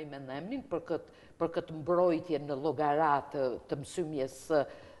unë s'jam ai me emrin për këtë mbrojtje në llogarat të mësymjes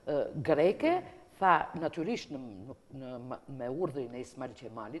greke, tha natyrisht me urdhrin e Ismail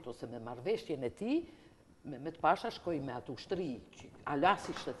Qemalit ose me marrëveshjen e tij, Mehmet Pasha shkoi me atë ushtri që alas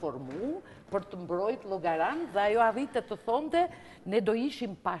ishte formu për të mbrojt Llogaran dhe ajo arrite të thonte ne do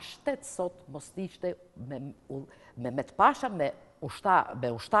ishim pa shtet sot mos ishte Mehmet Pasha me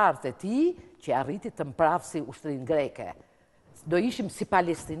ushtarët e tij që arriti të mprapsi ushtrinë greke. Do ishim si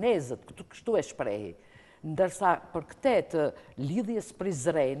palestinezët, kështu e shprehi. Ndërsa për këtë të lidhjes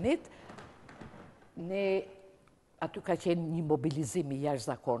Prizrenit, ne aty ka qenë një mobilizim i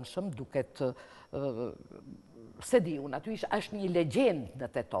jashtëzakonshëm, duket se di unë, aty është një legjend në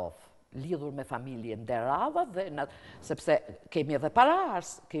Tetov, lidhur me familjen Dërralla, sepse kemi edhe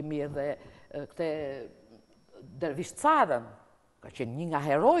paraars, kemi edhe këte Dervish Carën, ka qenë një nga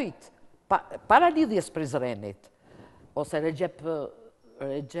herojt, para lidhjes Prizrenit, ose Recep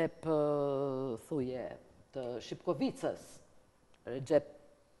thuje të Shipkovicës, Recep,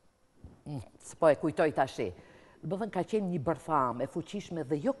 s'po e kujtoj tashi, do thënë ka qenë një bërtham e fuqishme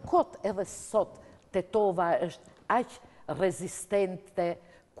dhe jo kot edhe sot Tetova është aq rezistente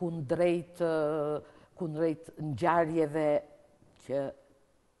kundrejt ngjarjeve që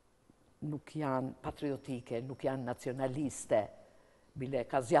nuk janë patriotike, nuk janë nacionaliste. bile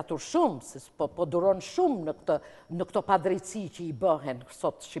ka zjatur shumë, se po duron shumë në këto padrejtësi që i bëhen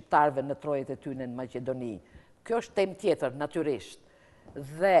sot shqiptarëve në trojet e tyne në Maqedoni. Kjo është temë tjetër, natyrisht.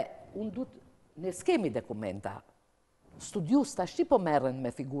 Dhe unë ne s'kemi dokumenta. Studius tash po merren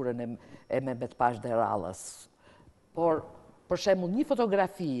me figurën e Mehmet Pashë Dërrallës. Por, për shembull, një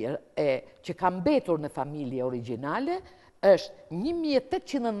fotografi që ka mbetur në familje origjinale është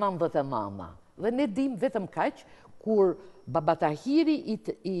 1899. Dhe ne dim vetëm kaq kur Baba Tahiri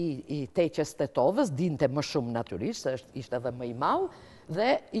i Teqes Tetovës, dinte më shumë natyrisht, ishte edhe më i madh, dhe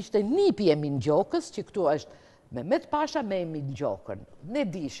ishte nipi e Mingjokës, që këtu është Mehmet Pasha me Mingjokën. Ne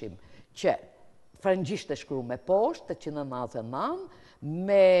dishim që frëngjisht e shkruar me poshtë, 899,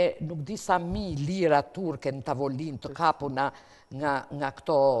 me nuk di sa mi lira turke në tavolinë të kapuna nga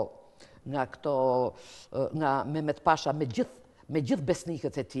Mehmet Pasha me gjithë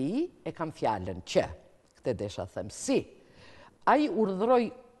besnikët e tij, e kam fjalën që, këtë desha them, ai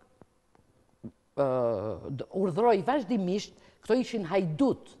urdhroi vazhdimisht, këto ishin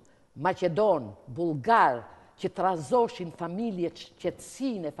hajdut, Maqedon, Bullgar, që trazoshin familje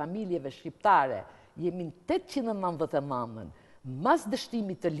qetësinë e familjeve shqiptare, jemi në 899, mas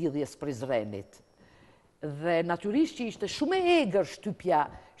dështimit të lidhjes Prizrenit. Dhe natyrisht që ishte shumë e egër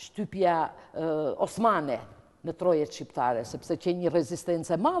shtypja osmane në trojet shqiptare, sepse që një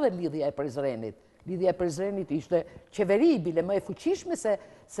rezistencë e madhe lidhja e Prizrenit. Lidhja e Prizrenit ishte qeveri, bile më e fuqishme se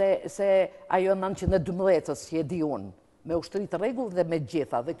ajo 912-ës që e di unë, me ushtri të rregull dhe me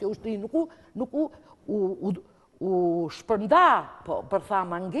gjitha. Dhe kjo ushtri nuk u shpërnda, për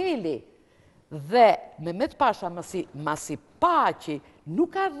thamë Angeli. Dhe Mehmet Pasha masi pa që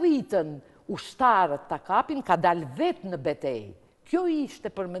nuk arritën ushtarët ta kapin, ka dalë vetë në betejë. Kjo ishte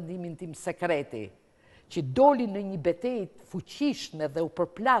për mendimin tim sekreti, që doli në një betejë fuqishme dhe u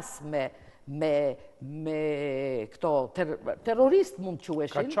përplas me këto terrorist mund të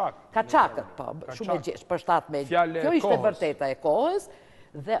quheshin. Kaçakët, po, shumë e gjesh, për 7 me. Kjo ishte vërteta e kohës,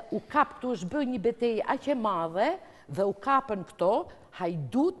 dhe u kap këtu është bërë një betejë aq e madhe, dhe u kapën këto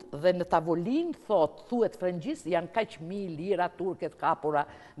hajdut, dhe në tavolinë thuhet frëngjisht janë kaq mijë lira turke të kapura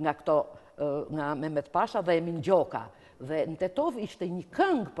nga Mehmet Pasha dhe Mingjoka. Dhe në Tetov ishte një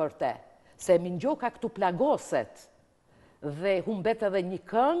këngë për te, se Mingjoka këtu plagoset, dhe humbet edhe një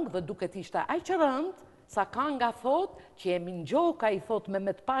këngë, dhe duket ishte aq rënd, sa kënga thot që Mingjoka i thot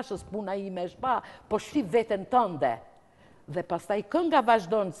Mehmet Pashës, puna ime është pa, po shih veten tënde. Dhe pastaj kënga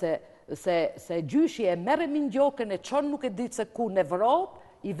vazhdon se gjyshi e merr Mingjokën, e çon nuk e di se ku në Evropë,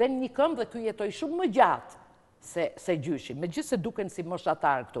 i vën një këmbë dhe ky jetoi shumë më gjatë se gjyshi, megjithëse duken si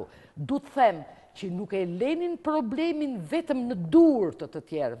moshatar këtu. Du të them që nuk e lenin problemin vetëm në dur të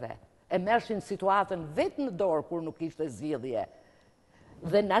tjerëve, e merrshin situatën vetë në dorë kur nuk ishte zgjidhje.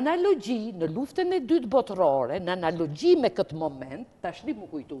 Dhe në analogji, në luftën e dytë botërore, në analogji me këtë moment, tashni më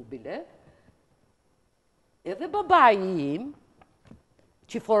kujtu bile, edhe babai im,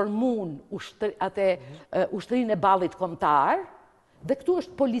 që formun ushtrinë e ballit kombëtar, dhe këtu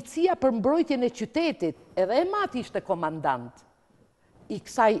është policia për mbrojtjen e qytetit, edhe e mati ishte komandant i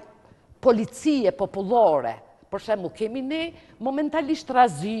kësaj policie popullore. Për shembull, kemi ne momentalisht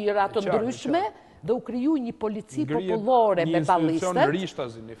razira të ndryshme, dhe u kriju një polici popullore me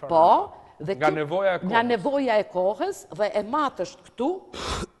ballistët. Po, nga nevoja e kohës, dhe e matë është këtu,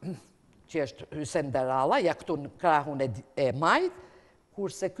 që është Hysen Dërralla, ja këtu në krahun e majt,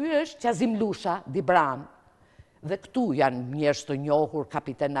 kurse ky është Qazim Lusha, Dibran. Dhe këtu janë njerëz të njohur,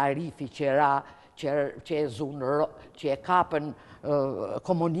 kapiten Arifi që e kapën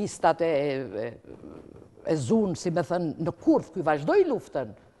komunistat e zunë, si me thënë, në Kurth, kuj vazhdoj luftën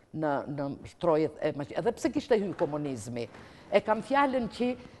në trojet e Maqedonisë, edhe pse kishte hyrë komunizmi. E kam fjalën që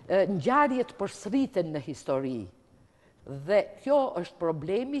ngjarjet përsëriten në histori. Dhe kjo është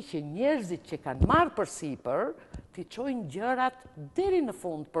problemi që njerëzit që kanë marrë përsipër, t'i çojnë gjërat deri në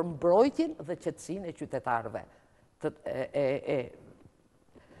fund për mbrojtjen dhe qetësinë e qytetarëve.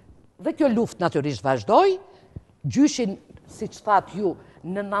 Dhe kjo luftë natyrisht vazhdoi, gjyshin, siç thatë ju,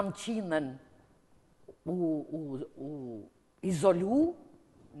 në 900-ën u izolu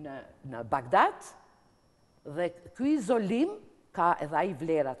në Bagdad, dhe ky izolim ka edhe ai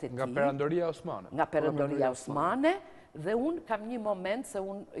vlerat e tij. Nga Perandoria Osmane. Nga Perandoria Osmane, dhe unë kam një moment se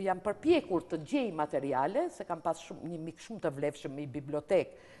unë jam përpjekur të gjej materiale, se kam pas një mik shumë të vlefshëm i bibliotek,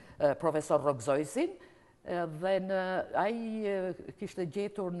 profesor Rogzojsin, dhe ai kishte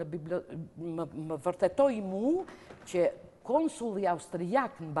gjetur në bibliotek, më vërtetoi mu që konsulli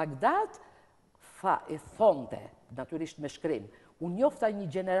austriak në Bagdad e thonte, natyrisht me shkrim, unë njofta një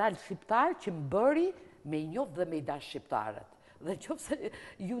general shqiptar që më bëri me i njoft dhe me i dash shqiptarët. Dhe qofse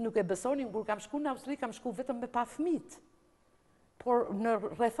ju nuk e besoni, kur kam shku në Austri, kam shku vetëm me pa fëmijë. por në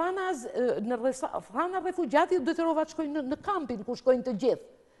rrethana refugjatit detyrova të shkojnë në kampin, ku shkojnë të gjithë.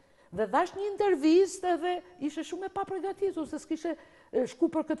 Dhe dhash një intervistë edhe ishe shumë e papregatitur, se s'kishe shku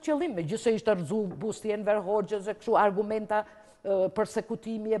për këtë qëllim, megjithëse ishte rrëzu busti Enver Hoxhës e kështu argumenta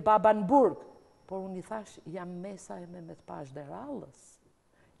persekutimi e baba në burg. Por unë i thash, jam mesa e Mehmet Pashë Dërrallës,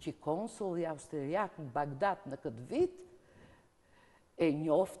 që konsulli austriak në Bagdad në këtë vit, e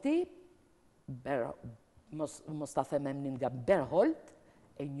njofti, mos ta them emrin nga Berholt,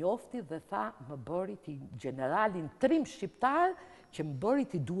 e njofti dhe tha, më bëri ti generalin trim shqiptar, që më bëri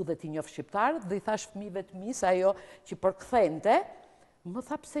ti du dhe ti njof shqiptarët, dhe i thash fëmijëve të mi, se ajo që përkthente, më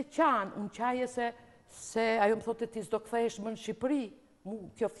tha pse qanë, unë qaje se ajo më thote ti s'do kthehesh më në Shqipëri.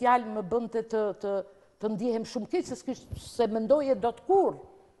 Kjo fjalë më bënte të ndjehem shumë keq, se mendoje do të kur.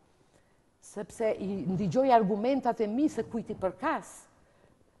 Sepse i ndigjoj argumentat e mi se kujti përkas.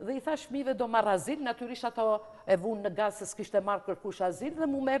 Dhe i thash fëmijëve do marr azil, natyrisht ato e vunë në gaz se s'kishte marrë kërkush azil, dhe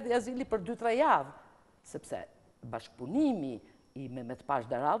mu merdi azili për 2-3 javë. Sepse bashkëpunimi i Mehmet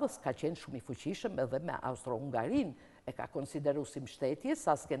Pashë Dërrallës ka qenë shumë i fuqishëm edhe me Austro-Hungarin, e ka konsideru si mbështetje,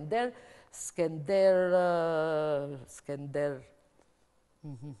 sa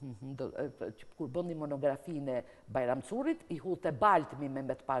kur bëndi monografinë e Bajramcurit, i hute baltëmi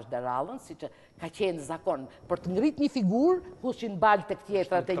Mehmet Pashë Dërrallën, si që ka qenë zakon, për të ngrit një figurë, hushin baltë të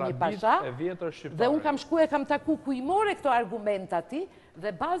këtjetrat e një pasha, dhe unë kam shku e kam taku ku i more këto argumenta ti,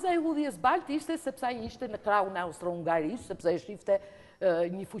 dhe baza e hudhjes baltë ishte sepse ai ishte në krahun e Austro-Hungarisë, sepse e shifte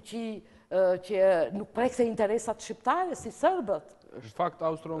një fuqi që nuk prekse interesat shqiptare si sërbët. Në fakt,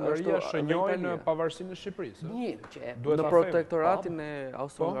 Austro-Hungaria shënjojnë pavarësinë e Shqipërisë. Në protektoratin e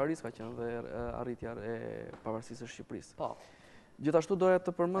Austro-Hungarisë ka qenë dhe arritja e pavarësisë së Shqipërisë. Po. Gjithashtu doja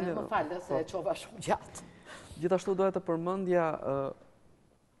të përmendja... Më falë, se e qova shumë gjatë. Gjithashtu doja të përmendja...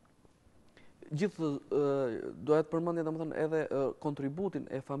 Doja të përmendja, domethënë, edhe kontributin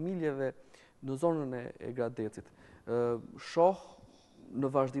e familjeve në zonën e Gradecit. Shoh në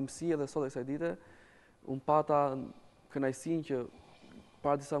vazhdimsi edhe sot e kësaj dite, unë pata kënaqësinë që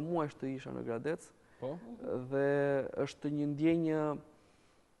para disa muajsh të isha në Gradec, dhe është një ndjenjë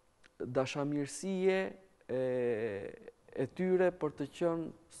dashamirësie e tyre për të qenë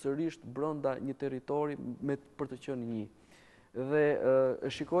sërish brenda një territori për të qenë një. Dhe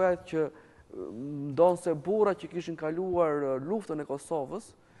shikoja që ndonse burra që kishin kaluar luftën e Kosovës,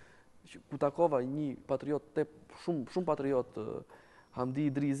 ku takova një patriot, shumë patriot, Hamdi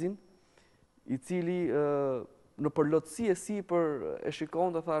Idrizin, i cili në përlotësi e sipër e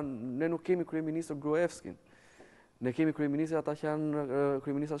shikon dhe tha, ne nuk kemi kryeministër Gruevskin, ne kemi kryeministër ata që janë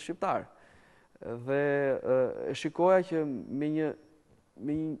kryeministrat shqiptar. Dhe e shikoja që me një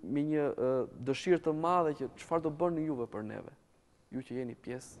dëshirë të madhe që çfarë do bëni juve për neve, ju që jeni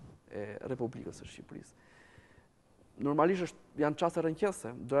pjesë e Republikës së Shqipërisë. Normalisht janë çaste rrënqese.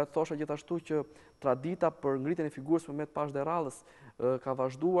 Doja të thosha gjithashtu që tradita për ngritjen e figurës së Mehmet Pashë Dërrallës ka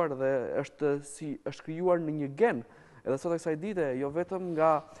vazhduar dhe është krijuar në një gen, edhe sot e kësaj dite, jo vetëm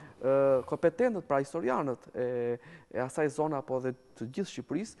nga kompetentët, pra historianët e asaj zona apo dhe të gjithë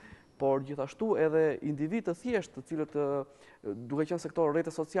Shqipërisë, por gjithashtu edhe individ të thjeshtë, të cilët duke qenë se këto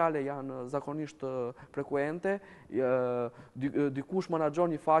rrjete sociale janë zakonisht frekuente, dikush menaxhon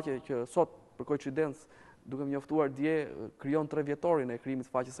një faqe që sot për koincidencë duke më njoftuar dje krijon 3 vjetorin e krijimit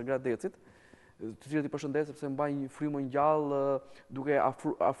të faqes së Gradecit, të cilët i përshëndes sepse mbajnë një frymën gjallë duke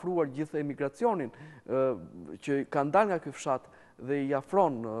afruar gjithë emigracionin që ka ndalë nga ky fshat dhe i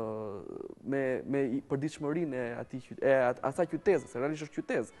afron me përditshmërinë e asaj qyteze, se realisht është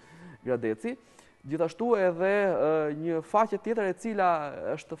qytet Gradeci. Gjithashtu edhe një faqe tjetër e cila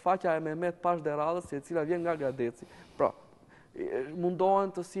është faqja e Mehmet Pashë Dërrallës, e cila vjen nga Gradeci. Pra, mundohen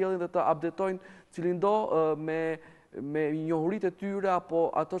të sjellin dhe të updatojnë cilindo me njohuritë e tyre apo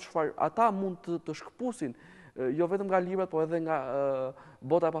ato çfarë ata mund të shkëpusin, jo vetëm nga librat, po edhe nga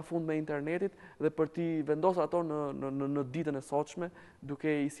bota e pafundme e internetit, dhe për t'i vendosur ato në ditën e sotshme, duke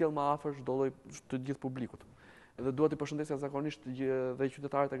i sjellë më afër çdo lloj të gjithë publikut. Dhe dua t'i përshëndesja zakonisht dhe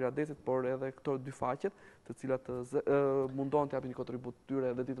qytetarët e Gradecit, por edhe këto 2 faqet, të cilat mundohen të japin një kontribut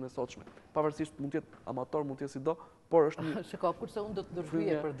tyre edhe ditën e sotshme. Pavarësisht mund të jetë amator, mund të jetë sido, por është një... Shiko, kurse unë do të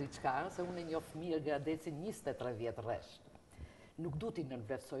ndërhyje për diçka, se unë e njoh mirë Gradecin 23 vjet rresht. Nuk du t'i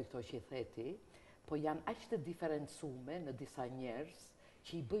nënvlerësoj këto që i theti, po janë aq të diferencume në disa njerëz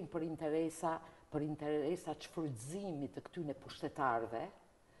që i bëjnë për interesa çfrytëzimit të këtyre pushtetarëve,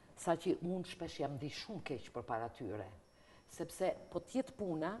 sa që unë shpesh jam di shumë keq për para tyre. Sepse, po tjetë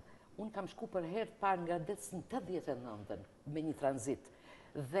puna, unë kam shku për herë të parë nga Gradec në 89-ën me një tranzit.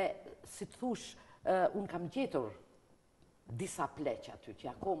 Dhe, si të thush, unë kam gjetur disa pleq aty, që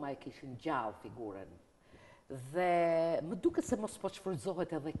akoma e kishin gjallë figurën. Dhe më duket se mos po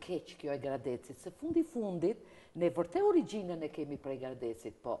shfrytëzohet edhe keq kjo e Gradecit, se fundit, ne vërtet origjinën e kemi prej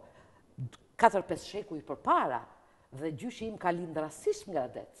Gradecit, po 4-5 shekuj përpara, dhe gjyshi im ka lind rastisht në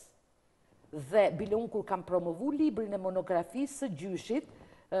Gradec. Dhe bile unë kur kam promovu librin e monografisë së gjyshit,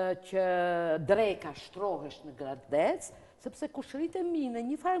 që dreka shtrohesh në Gradec, sepse kushëritë e mi në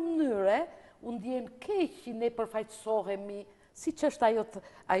një farë mënyre, unë ndjen keq që ne përfaqësohemi, si që është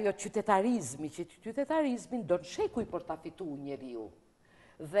ajo qytetarizmi, që qytetarizmin do në shekuj për ta fitu njeriu.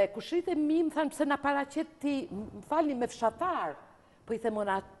 Dhe kushëritë e mi më thanë pse na paraqet ti, më falni me fshatar, po i themon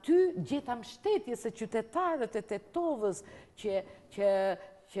aty gjetam shtetje se qytetarët e Tetovës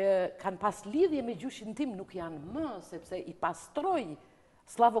që kanë pas lidhje me gjyshin tim nuk janë më, sepse i pastroj,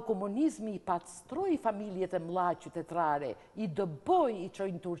 slavo-komunizmi i pastroj familjet e mla qytetrare, i dëboj, i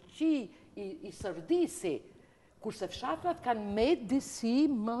qojnë Turqi, i sërdisi, kurse fshatrat kanë me disi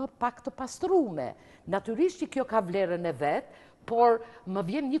më pak të pastrume. Natyrisht që kjo ka vlerën e vetë, por më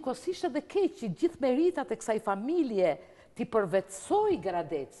vjen njëkohësisht edhe keq që gjithë meritat e kësaj familje t'i përvetsoj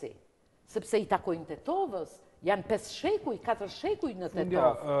Gradeci, sepse i takojnë Tetovës, janë 5 shekuj, 4 shekuj në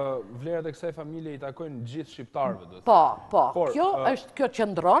Tetovë. Vlerat e kësaj familje i takojnë gjithë shqiptarëve. Po, kjo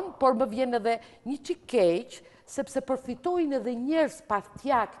qëndron, por më vjen edhe një çik keq, sepse përfitojnë edhe njerëz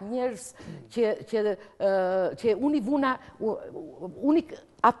partjak, njerëz që unë i vuna,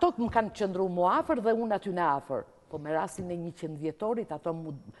 ato më kanë qëndru mu afër dhe unë aty në afër. Po me rastin e 100 vjetorit, ato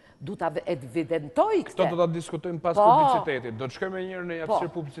du ta evidentoj këte. Këto do ta diskutojmë pas publicitetit. Do të shkojmë njërë në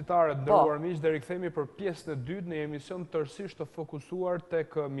hapësirë publicitare, nderuar miq, dhe rikthehemi për pjesën e dytë në emision tërësisht të fokusuar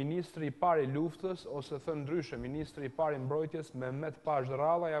tek ministri i parë i luftës, ose thënë ndryshe, ministri i parë i mbrojtjes, Mehmet Pashë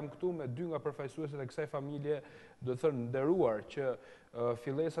Dërralla. Jam këtu me 2 nga përfaqësuesit e kësaj familje, do të thënë nderuar, që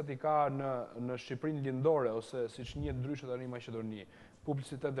fillesat i ka në Shqipërinë lindore, ose siç njihet ndryshe tani Maqedoni.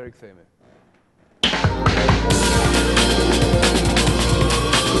 Publicitet dhe rikthehemi.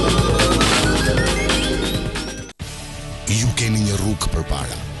 Ju keni një rrugë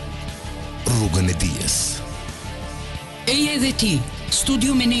përpara, rrugën e dijes. Eje dhe ti,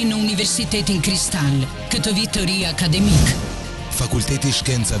 studiu me ne në Universitetin Kristal, këtë vit të ri akademik. Fakulteti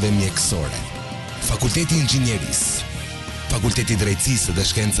Shkencave Mjekësore, Fakulteti Inxhinierisë, Fakulteti Drejtësisë dhe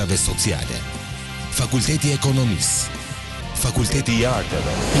Shkencave Sociale, Fakulteti Ekonomisë, Fakulteti i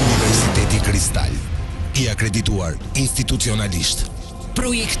Arteve, Universiteti Kristal, i akredituar institucionalisht.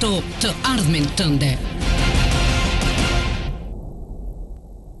 Projekto të ardhmen tënde.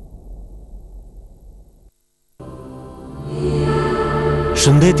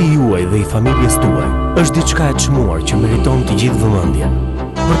 Shëndeti juaj dhe i familjes tuaj është diçka e çmuar që meriton të gjithë vëmendjen.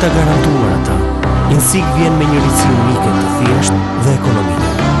 Për ta garantuar atë, Insig vjen me një rritje unike të thjeshtë dhe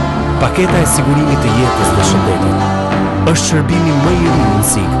ekonomike. Paketa e sigurimit të jetës dhe shëndetit është shërbimi më i ri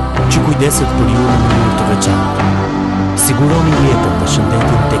Insig që kujdeset për ju në mënyrë të veçantë. Siguroni jetën dhe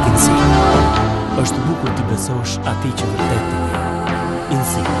shëndetin tek Insig. Është bukur t'i besosh atij që vërtet të je.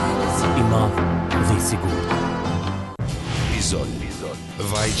 Insig, i madh dhe i sigurt. Bizol,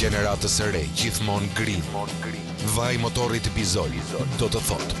 vaj gjeneratës së re, gjithmonë grin. Vaj motorit Bizol, do të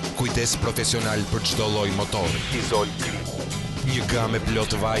thotë, kujdes profesional për çdo lloj motori. Bizol grin. Një gamë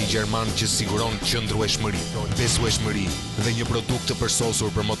plot vaj gjerman që siguron qëndrueshmëri, besueshmëri dhe një produkt të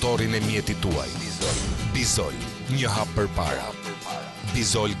përsosur për motorin e mjetit tuaj. Bizol, një hap përpara.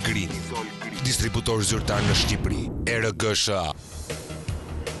 Bizol Green, distributor zyrtar në Shqipëri, RGSHA.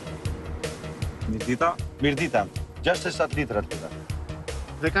 Mirdita, 67 litra të të.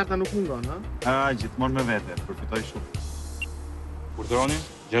 Dhe karta nuk mungon, ha? Gjithmonë me vete, përfitoj shumë. Urdhroni,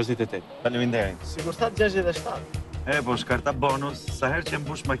 68. Faleminderit. Sigur stat 67. Po shkarta bonus, sa herë që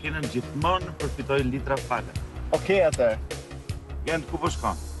mbush makinën gjithmonë përfitoj litra fale. Okej, atëherë. Gent, ku po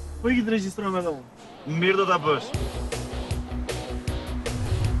shkon? Po i të regjistrojmë edhe unë. Mirë do ta bësh.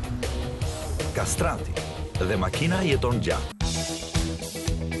 Kastranti dhe makina jeton gjatë.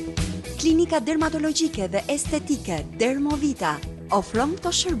 Klinika dermatologjike dhe estetike Dermovita ofron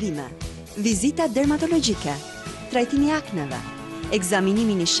këto shërbime: vizita dermatologjike, trajtimi akneve,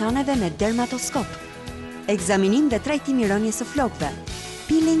 ekzaminimi nishaneve me dermatoskop, ekzaminim dhe trajtimi rënjes së flokëve,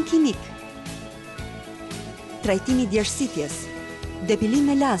 peeling kimik, trajtimi djersitjes, depilim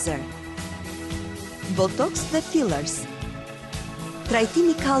me lazer, botox dhe fillers,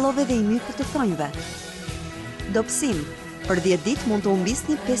 trajtimi kallove dhe i mykut të thonjve, dopsim. Për 10 ditë mund të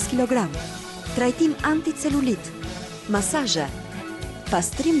humbisni 5 kg. Trajtim anticelulit, masazhe,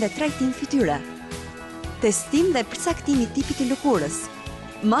 pastrim dhe trajtim fytyre, testim dhe përcaktimi tipit të lëkurës,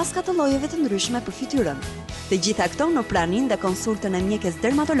 maska të llojeve të ndryshme për fytyrën. Të gjitha këto në pranin dhe konsultën e mjekes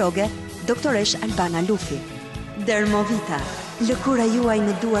dermatologe, doktoresh Albana Lufi. Dermovita, lëkura juaj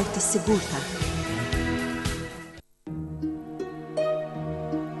në duar të sigurta.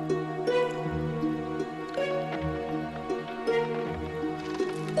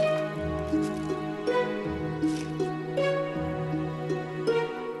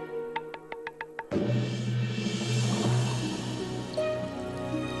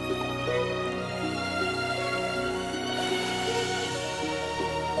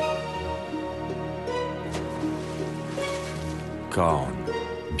 Kaon,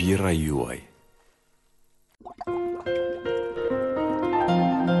 birra juaj.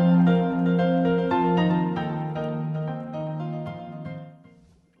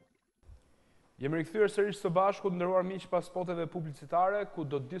 Jemi rikthyer sërish së bashku, nderuar miq, pas spoteve publicitare, ku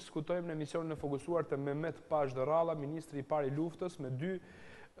do të diskutojmë në emisionin e fokusuar të Mehmet Pashë Dërralla, ministri i parë i luftës, me dy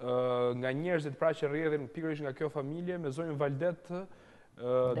nga njerëzit pra që rrjedhin pikërisht nga kjo familje, me zonjën Valdet.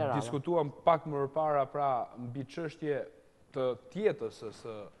 Diskutuam pak më përpara pra mbi çështje të tjetës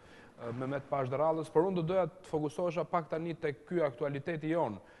së Mehmet Pashë Dërrallës, por unë do doja të fokusohesha pak tani tek ky aktualiteti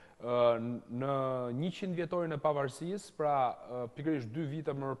jon. Në 100 vjetorin e pavarësisë, pra pikërisht 2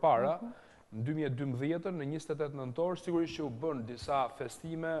 vite më përpara, në 2012, në 28 nëntor, sigurisht që u bën disa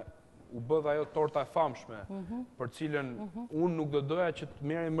festime, u bë ajo torta e famshme, për cilën unë nuk do doja që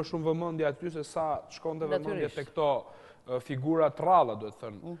të merrim më shumë vëmendje aty se sa të shkonte vëmendje te këto figura të rralla, do të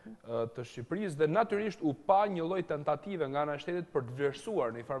thënë, të Shqipërisë, dhe natyrisht u pa një lloj tentative nga ana e shtetit për të vlerësuar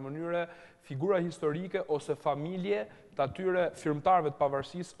në një farë mënyre figura historike ose familje të atyre firmtarëve të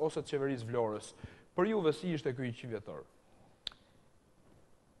pavarësisë ose të qeverisë Vlorës. Për juve si ishte ky 100 vjetor?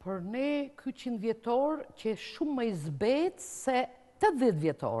 Për ne, ky 100 vjetor që shumë më i zbet se 80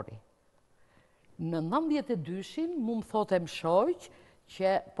 vjetori. Në 92-shin, mu më thotë më shoq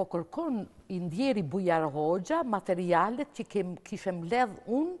që po kërkon i ndjeri Bujar Hoxha materialet që kishem ledh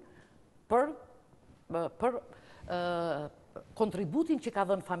unë për kontributin që ka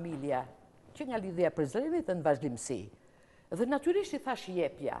dhënë familja, që nga lidhja për Zrenit e në vazhdimësi. Dhe natyrisht i thash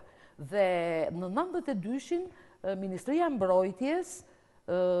jepja. Dhe në 92-shin, Ministria e Mbrojtjes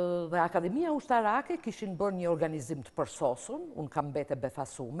dhe Akademia Ushtarake kishin bërë një organizim të përsosur, unë kam bete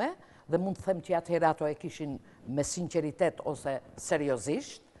befasume, dhe mund të them që atëherë ato e kishin me sinceritet ose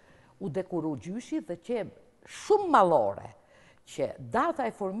seriozisht, u dekuru gjyshi dhe që shumë mallore që data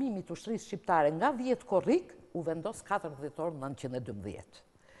e formimit të ushtrisë shqiptare nga 10 korrik u vendos 4 dhjetor 1912.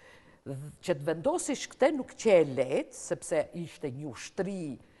 Që të vendosish këtë nuk që e lehtë, sepse ishte një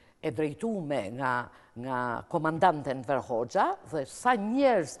ushtri e drejtume nga komandante Enver Hoxha, dhe sa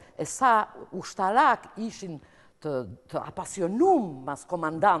njerëz e sa ushtarak ishin të apasionum mas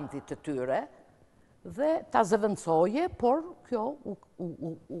komandantit të tyre, dhe ta zëvendësoje, por kjo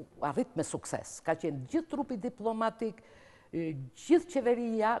u arrit me sukses. Ka qenë gjithë trupi diplomatik, gjithë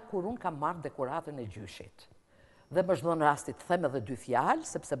qeveria, kur unë kam marrë dekoratën e gjyshit. Dhe më zhdon rastit të them edhe 2 fjalë,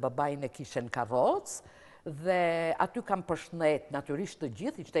 sepse babajnë e kishen karrocë, dhe aty kam përshëndet natyrisht të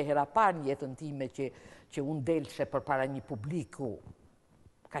gjithë, ishte hera parë një jetën time që unë delshe për para një publiku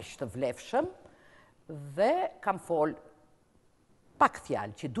kaq të vlefshëm, dhe kam fol pak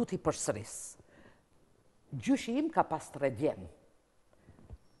fjalë që du t'i përsëris. Gjyshi im ka pas 3 djem.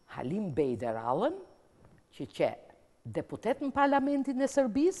 Halim Bej Dërrallën, që deputet në parlamentin e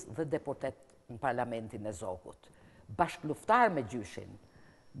Serbisë dhe deputet në parlamentin e Zogut. Bashkluftar me gjyshin,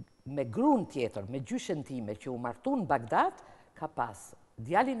 me grun tjetër, me gjyshen time që u martu në Bagdad, ka pas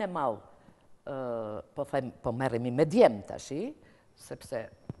djalin e mall, po merremi me djem tashi, sepse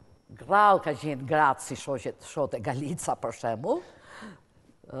Grall ka qenë gratë si shote Galica për shembull,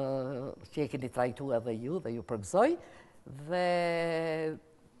 që e keni trajtu edhe ju dhe ju përgëzoj, dhe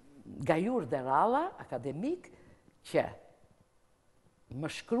Gajur Dërralla, akademik, që më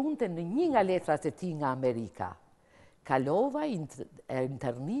shkruante në një nga letrat e tij nga Amerika, kalova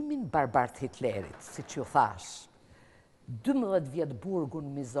internimin barbart Hitlerit, si që ju thash. 12 vjetë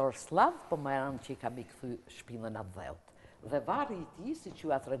burgun mizor slav, po më eran që i kam i këthy shpinën atë dheut. Dhe varri i ti, si që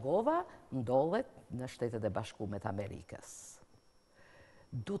ju atregova, ndodhet në Shtetet e Bashkuara të Amerikës.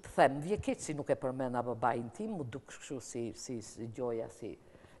 Du të them, vjekeq si nuk e përmena babajin tim, mu duk kështu si gjoja, si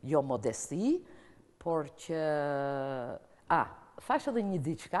jo modesti, por që... Thash edhe një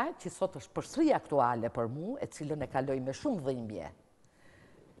diçka që sot është përsëri aktuale për mu, e cilën e kaloj me shumë dhimbje.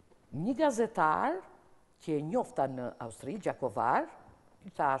 Një gazetar që e njofta në Austri, Gjakovar,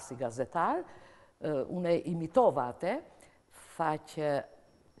 qytetar si gazetar, unë e imitova atë, tha që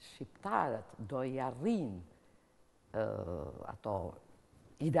shqiptarët do i arrin ato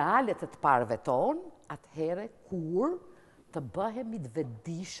idealet e të parëve tonë, atëhere kur të bëhemi të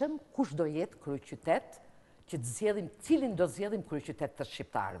vetëdijshëm kush do jetë kryeqytet, që të zgjedhim cilin do zgjedhim kryeqytet të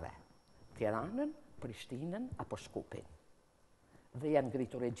shqiptarëve. Tiranën, Prishtinën apo Shkupin. Dhe janë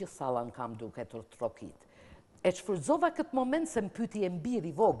ngritur e gjithë salla në kam duke të trokit. E shfrytëzova këtë moment se më pyti e mbir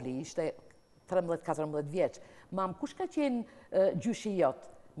i vogli, ishte 13-14 vjeç. Mam, kush ka qenë gjyshi jot?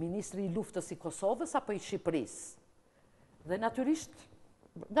 Ministri i luftës i Kosovës apo i Shqipërisë? Dhe natyrisht,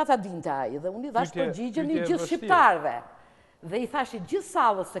 nga ta dinte ai, dhe unë i dhash përgjigjen i gjithë shqiptarëve. Dhe i thash i gjithë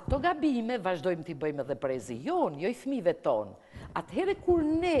sallës se këto gabime vazhdojmë t'i bëjmë edhe prezi jonë, jo i fëmijëve tonë. Atëhere kur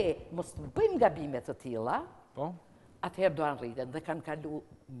ne mos të bëjmë gabime të tilla, atëherë do anriten dhe kanë kalu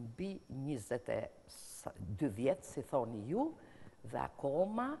mbi 22 vjetë, si thoni ju, dhe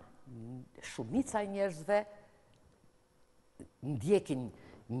akoma shumica e njerëzve ndjekin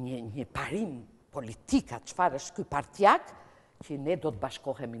një parim politika, çfarë është ky partjak, që ne do të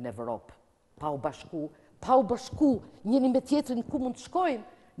bashkohemi në Evropë. Pa u bashku njëri me tjetrin ku mund të shkojmë,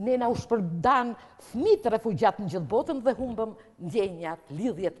 ne na u shpërdan fëmijët refugjat në gjithë botën dhe humbëm ndjenjat,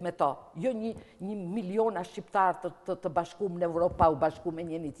 lidhjet me to. Jo një miliona shqiptar të bashkuar në Evropë pa u bashku me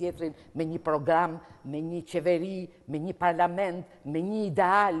njëri tjetrin, me një program, me një qeveri, me një parlament, me një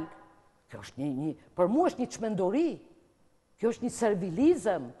ideal. Kjo është për mua është një çmenduri. Kjo është një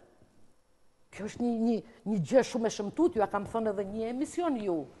servilizëm. Kjo është një gjë shumë e shëmtuar, ju a kam thënë edhe një emision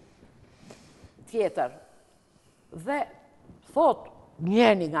ju tjetër. Dhe thot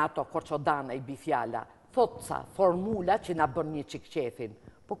njeni nga ato korçodana i bifjala, thot ca formula që na bën një çik qefin.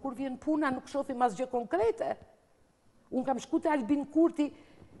 Po kur vjen puna nuk shohim asgjë konkrete. Unë kam shku te Albin Kurti,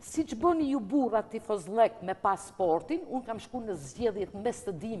 si që bëni ju burrat tifozllek me pasportin, unë kam shku në zgjedhjet mes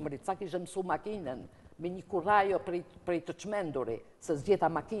të dimrit, sa kishte mësu makinën, me një kurrajo prej të çmenduri, se zgjeta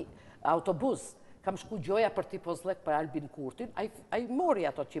autobus, kam shku gjoja për tifozllek për Albin Kurtin, ai mori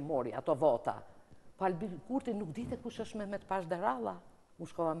ato që mori, ato vota. Po Albin Kurti nuk dite kush është Mehmet Pashë Dërralla, u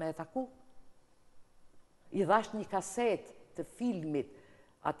shkova me e taku. I dhash një kaset të filmit,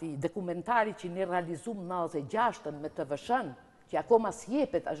 ati dokumentari që një realizum në 96-ën me të vëshën, që akoma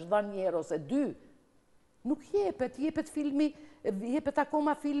s'jepet, është dhanë një ose 2, nuk jepet filmi, jepet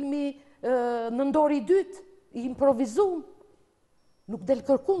akoma filmi në ndori 2, i improvizum. Nuk del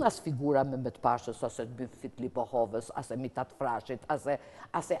kërkun as figura me të Pashës, ose të Byfit Lipohovës, ase Mitat Frashit,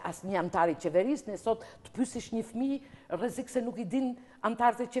 as një antari qeverisë, ne sot të pysish një fëmijë, rrezik se nuk i din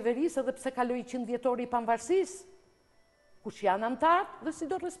antarët e qeverisë, edhe pse kaloi 100 vjetori i pavarësisë. Kush janë antarët dhe si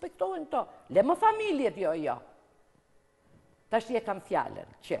do respektohen këto. Le më familjet, jo. Tash je kam fjalën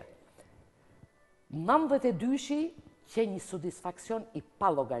që 92-shi që një satisfaksion i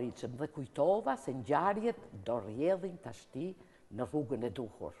pallogaritshëm dhe kujtova se ngjarjet do rrjedhin tashti në rrugën e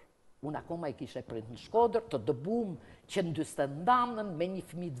duhur. Unë akoma i kishe prind në Shkodër, të dëbum që ndyste ndanën me një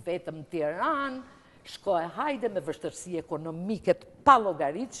fëmijë të vetëm në Tiranë, shkoje hajde me vështërsi ekonomike të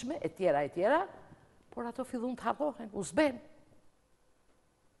pallogaritshme, e tjera, por ato fillun të harrohen, u zben.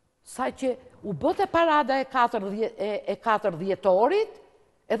 Sa që u bëte parada e 4 dhjetorit,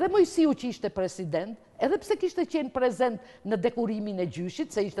 edhe Mojsiu që ishte president, edhe pse kishte qenë prezent në dekurimin e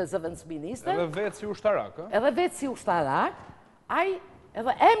gjyshit, se ishte zëvendësministër. Edhe vetë si ushtarak. Ai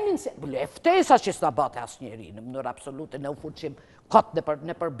edhe emnin se... E ftesa që s'na bate asë njeri, në mënyrë absolute, në u fuqim kotë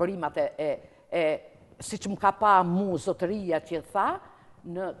në përbërimat si që më ka pa mu zotëria që tha,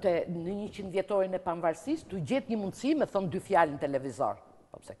 në 100 vjetorin e pavarësisë, të gjetë një mundësi me thonë 2 fjalë në televizor.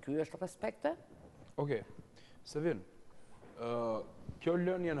 Pse ky është respekte? Okej, Sevim, kjo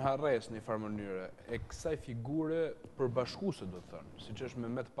lënje në harres në një farë mënyre, e kësaj figure përbashkuese do të thënë, si që është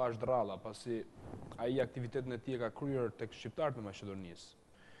Mehmet Pashë Dërralla, pasi ai aktivitetin e tij ka kryer tek shqiptarët në Maqedonisë.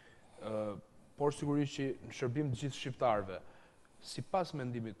 Por sigurisht që në shërbim të gjithë shqiptarëve, sipas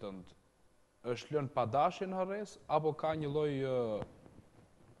mendimit tënd, është lënë pa dashje në harres apo ka një lloj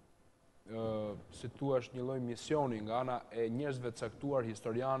si thua është një lloj misioni nga ana e njerëzve të caktuar,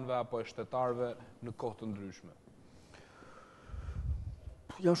 historianëve apo e shtetarëve në kohë të ndryshme?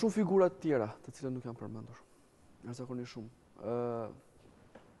 Janë shumë figura të tjera, të cilët nuk janë përmendur. Jashtëzakonisht shumë.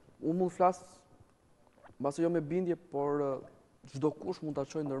 Unë mund flas mbase jo me bindje, por çdo kush mund ta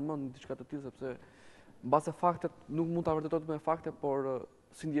çojë ndërmend diçka të tillë, sepse mbase faktet nuk mund ta vërtetohet me fakte, por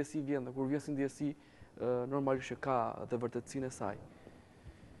si ndjesi vjen, dhe kur vjen si ndjesi normalisht ka dhe vërtetësinë e saj.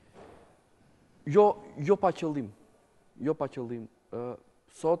 Jo pa qëllim. Jo pa qëllim.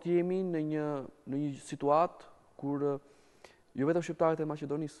 Sot jemi në një situatë kur jo vetëm shqiptarët e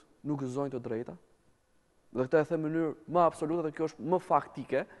Maqedonisë nuk gëzojnë të drejta, dhe këtë e them në mënyrë më absolute dhe kjo është më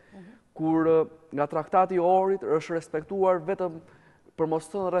faktike, kur nga traktati i Ohrit është respektuar vetëm për mos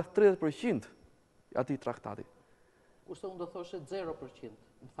thënë rreth 30% atij traktati. Kurse unë do thoshe 0%,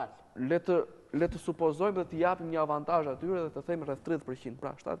 më fal. Le të supozojmë dhe të japim një avantazh atyre dhe të themi rreth 30%,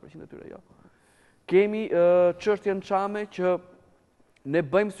 pra 70% e tyre jo. Kemi çështjen çame që ne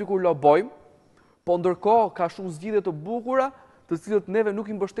bëjmë sikur lobojmë, po ndërkohë ka shumë zgjidhje të bukura, të cilët neve nuk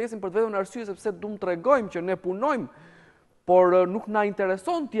i mbështesim për të vetëm arsye sepse duam të tregojmë që ne punojmë, por nuk na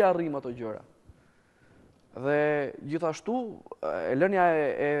intereson t'i arrijmë ato gjëra. Dhe gjithashtu, lënia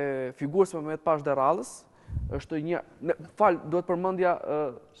e figurës me Mehmet Pashë Dërrallës është një, duhet përmendja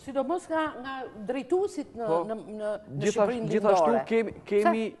sidomos nga drejtuesit në Shqipërinë lindore. Gjithashtu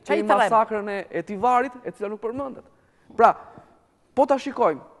kemi masakrën e Tivarit, e cila nuk përmendet. Pra, po ta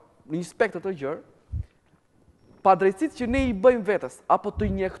shikojmë në një spektër të gjerë, padrejtësitë që ne i bëjmë vetes, apo të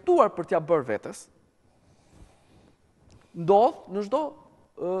injektuar për t'ja bërë vetes, ndodh në çdo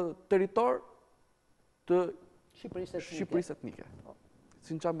territor të Shqipërisë etnike.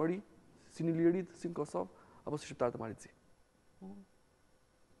 Si në Çamëri, si në Ilirit, si në Kosovë, apo si shqiptarët e Maritësi.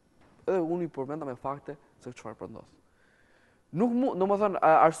 Edhe unë i përmenda me fakte se çfarë po ndodh. Nuk mund, domethënë,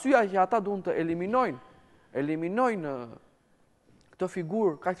 arsyeja që ata duan të eliminojnë këtë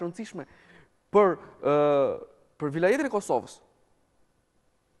figurë kaq të rëndësishme për vilajetin e Kosovës.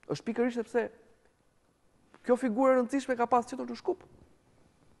 Është pikërisht sepse kjo figurë e rëndësishme ka pas qetur në Shkup.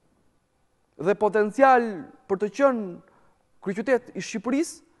 Dhe potencial për të qenë kryeqytet i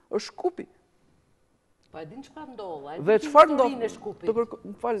Shqipërisë është Shkupi. Po e din çfarë ndodh? Dhe çfarë ndodh?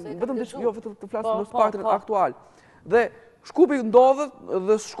 Vetëm të flas në partin aktual. Dhe Shkupi ndodhet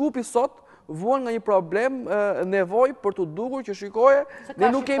dhe Shkupi sot vuan nga një problem, nevojë për të dukur që shikoje,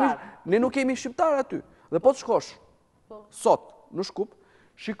 ne nuk kemi shqiptar aty. Dhe po të shkosh sot në Shkup,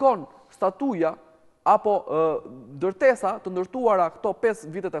 shikon statuja apo ndërtesa të ndërtuara këto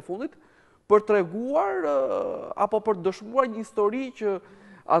 5 vitet e fundit për treguar apo për dëshmuar një histori që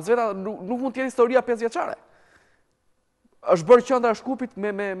as veta nuk mund të jetë historia 5 vjeçare. Është bërë qendra e Shkupit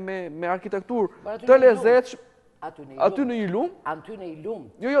me arkitekturë të lezetshme. Aty në Ilum.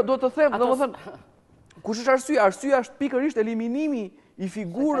 Jo, do të them, domethënë, kush është arsyeja? Arsyeja është pikërisht eliminimi i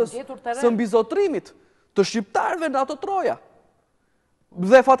figurës së mbizotrimit të shqiptarëve në ato troja.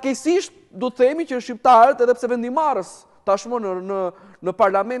 Dhe fatkeqësisht do të themi që shqiptarët, edhe pse vendimarrës tashmë në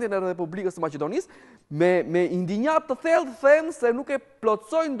Parlamentin e Republikës së Maqedonisë, me indinjat të thellë thënë se nuk e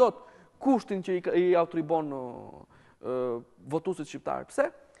plotësojnë dot kushtin që i atribon votuesit shqiptarë. Pse?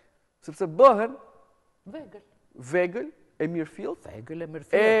 Sepse bëhen vegël e mirëfillt,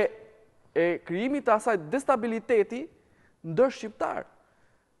 e krijimit të asaj destabiliteti ndër shqiptarë.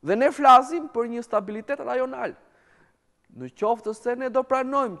 Dhe ne flasim për një stabilitet rajonal. Në qoftë se ne do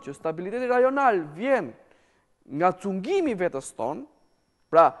pranojmë që stabiliteti rajonal vjen nga cungimi vetes tonë,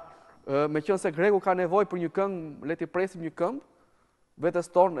 pra me qenë se greku ka nevojë për një këngë, le t'i presim një këmbë, vetes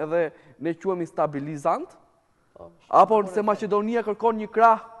tonë edhe ne quhemi stabilizant, apo se Maqedonia kërkon një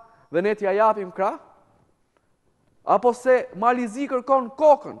krah dhe ne t'ja japim krah, apo se Malizi kërkon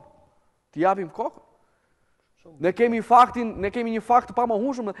kokën, t'i japim kokën. Ne kemi një fakt të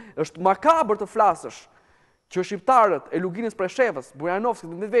pamohshëm, është makabër të flasësh që shqiptarët e Luginës Preshevës, Bujanovskit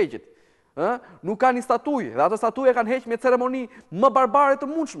dhe Medvegjit, nuk kanë një statujë, dhe ato statuje kanë heqë me ceremoni më barbare të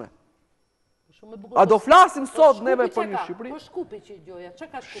mundshme. A do flasim sot neve për një Shqipëri? Po Shkupi që gjoja, që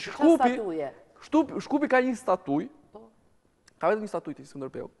ka Shkupi? Qa statuje? Shkupi ka një statuj, ka vetëm një statuj të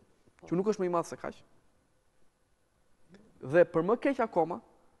Skënderbeu, që nuk është më i madh se kaq. Dhe për më keq akoma,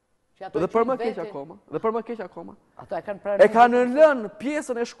 e kanë lënë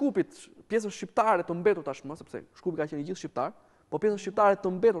pjesën e Shkupit, pjesën shqiptare të mbetur tashmë, sepse Shkupi ka qenë i gjithë shqiptar, po pjesën shqiptare të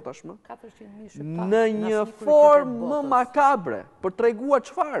mbetur tashmë, në një formë më makabre, për treguar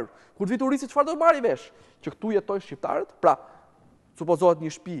çfarë, kur të vi turisti çfarë do marrë vesh, që këtu jetojnë shqiptarët, pra, supozohet një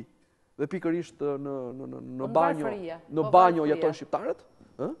shtëpi dhe pikërisht në banjo jetojnë shqiptarët,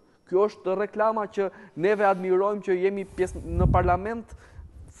 kjo është reklama që neve admirojmë që jemi pjesë në parlament,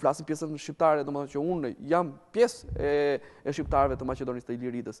 flasim pjesën shqiptare, domethënë që unë jam pjesë e shqiptarëve të Maqedonisë të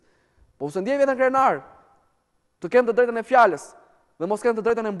Iliritës. Po se ndjej vetëm krenar, të kem të drejtën e fjalës dhe mos kem të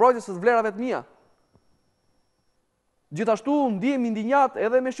drejtën e mbrojtjes së vlerave të mia. Gjithashtu ndiem indinjat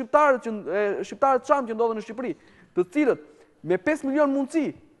edhe me shqiptarët çam që ndodhen në Shqipëri, të cilët me 5 milion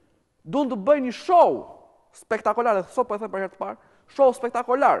mundësi duan të bëjnë një show spektakolar, dhe sot po e them për herë të parë, show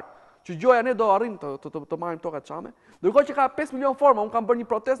spektakolar, që gjoja ne do arrim të marrim tokat çame, ndërkohë që ka 5 milion forma, unë kam bërë një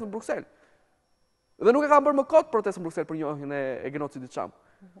protestë në Bruksel. Dhe nuk e kam bërë më kot protestë në Bruksel për njohjen e genocidit çam.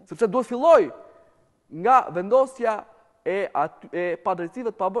 Sepse duhet filloj nga vendosja e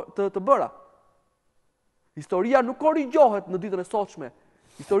padrejtësive të bëra. Historia nuk korrigjohet në ditën e sotshme.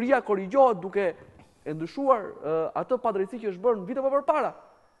 Historia korrigjohet duke e ndryshuar atë padrejtësi që është bërë në vite më përpara.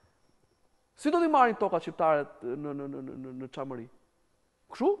 Si do t'i marrin tokat shqiptarët në Çamëri?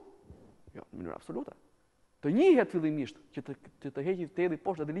 Kështu? Jo, në mënyrë absolute. Të njihet fillimisht që të heqë tedhi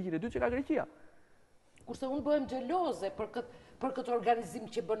poshtë dhe ligjin e dytë që ka Greqia. Kurse unë bëhem xheloze për këtë organizim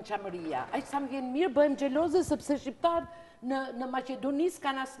që bën Çamëria. Aq sa më vjen mirë bëhem xheloze sepse shqiptarët në Maqedoni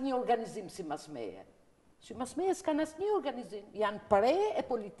s'kan asnjë organizim si masmeje. Si masmeje s'kan asnjë organizim. Janë pre e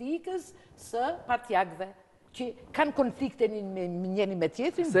politikës së partjakëve që kanë konflikte njëri me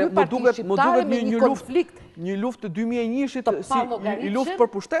tjetrin, dy parti shqiptare me një konflikt. Një luftë të 2001-shit si një luftë për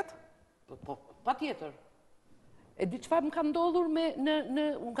pushtet? Pa tjetër. E di çfarë më ka ndodhur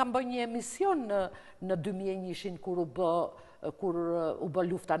unë kam bërë një emision në 2001-shin kur u bë u bë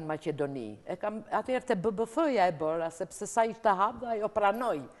lufta në Maqedoni. Atëherë të BBF-ja e bëra, sepse sa ishte hap dhe ajo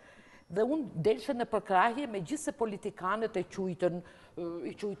pranoj. Dhe unë delshe në përkrahje me gjithë se politikanët i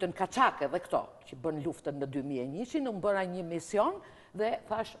qujtën kaçake dhe këto, që bën luftën në 2001, unë bëra një mision dhe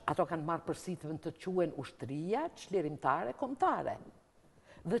thash, ato kanë marrë përsitëven të quhen ushtria, çlirimtare, kombëtare.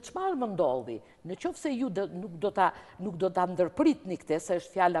 Dhe çfarë më ndodhi? Në qoftë se ju nuk do ta ndërpritni këtë, se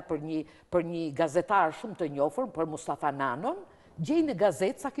është fjala për një gazetar shumë të njohur, për Mustafa Nanon, gjej në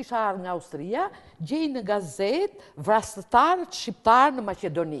gazetë, sa kisha ardhur nga Austria, gjej në gazetë vrastëtarët shqiptar në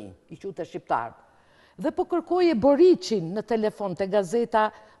Maqedoni, i quhet shqiptar. Dhe po kërkoje Boriçin në telefon te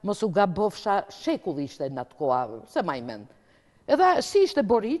gazeta, mos u gabofsha, Shekull ishte në atë kohë, se ma i mend. Edhe si ishte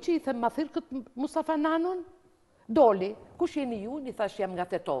Boriçi, i them ma thirr këtë Mustafa Nanon? Doli, kush jeni ju? I thash jam nga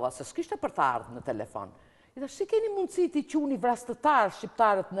Tetova, se s'kishte për të ardhur në telefon. I thash, si keni mundësi t'i quni vrastëtar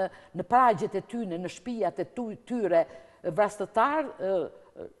shqiptarët në pragjet e tyne, në shtëpiat e tyre,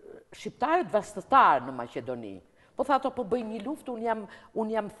 shqiptarët vrastëtar në Maqedoni. Po tha, ato po bëjnë një luftë,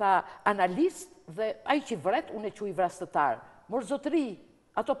 unë jam tha analist dhe ai që vret, unë e quaj vrastëtar. Mor zotëri,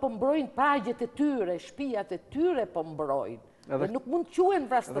 ato po mbrojnë pragjet e tyre, shtëpiat e tyre po mbrojnë. Dhe nuk mund të quhen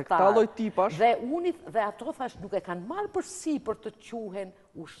vrastëtar. Dhe ato thash nuk e kanë marrë përsi për të quhen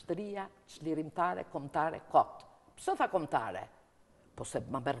ushtria çlirimtare kombëtare kot. Pse tha kombëtare? Po se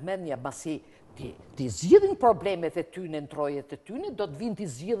ma mërmendja masi ti zgjidhin problemet e tyne, ntrojet e tyne, do të vinë ti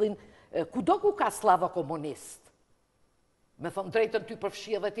zgjidhin kudo ku ka slava komunist. Me thonë drejtën ty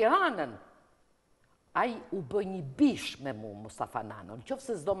përfshi edhe Tiranën. Ai u bë një bish me mu, Mustafa Nanon.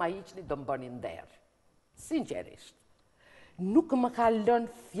 Qofse s'do ma hiqni, do më bëni nder. Sinqerisht. Nuk më ka lënë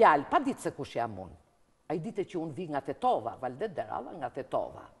fjalë, pa ditë se kush jam unë. A i dite që unë vi nga Tetova, Valdet Dërralla nga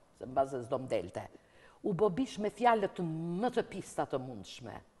Tetova, se në bazë s'do më delte. U bëbish me fjalët më të pista të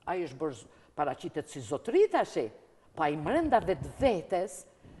mundshme. A i është bërë paraqitet si zotrit ashe, pa i mrenda vetes,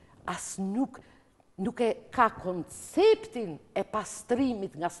 as nuk e ka konceptin e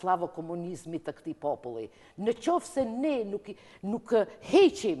pastrimit nga slavo-komunizmit të këtij populli. Në qoftë se ne nuk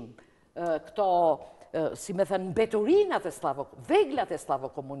heqim këto si me thënë, mbeturinat e veglat e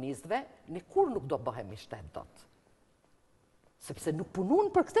slavo-komunistëve, ne kur nuk do bëhemi shtet dot. Sepse nuk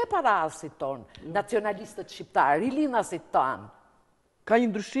punun për këte pararësit tonë, nacionalistët shqiptarë, rilinasit tonë. Ka një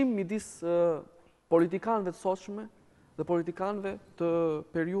ndryshim midis politikanëve të sotshme dhe politikanëve të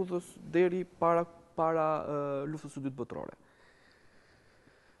periudhës deri para luftës së dytë botërore.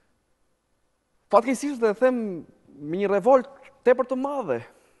 Fatkeqësisht dhe them me një revolt tepër të madhe.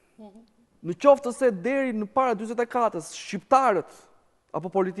 Në qoftë se deri në para 44-s shqiptarët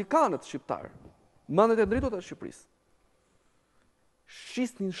apo politikanët shqiptarë, mandet e drejtot e Shqipërisë,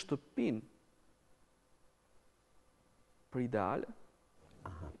 shisnin shtëpinë për ideale.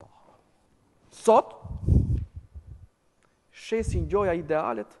 Sot shesin gjoja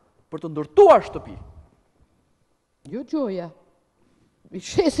idealet për të ndërtuar shtëpi. Jo gjoja. I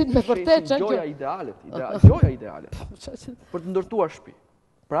shesin me vërtet shesin gjoja idealet, gjoja idealet për të ndërtuar shtëpi.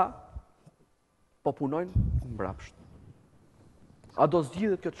 Pra, po punojnë mbrapsht. A do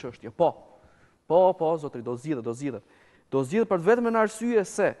zgjidhet kjo çështje? Po, zotri, do zgjidhet. Do zgjidhet për vetëm në arsye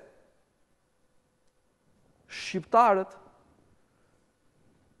se shqiptarët,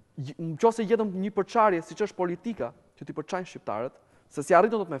 nëse jetëm një përçarje siç është politika, që t'i përçajnë shqiptarët, se si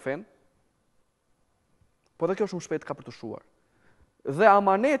arritën dot me fen, po dhe kjo shumë shpejt ka për të shuar. Dhe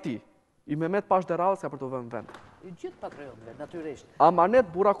amaneti i Mehmet Pashë Dërrallës ka për të vënë vend. I gjithë patriotëve, natyrisht. Amanet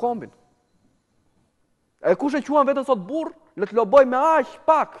burra kombin. E kush e quan vetëm sot burr, le të loboj me aq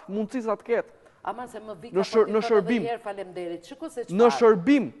pak mundësi sa të ketë. Aman se më vika në shërbim. Faleminderit. Në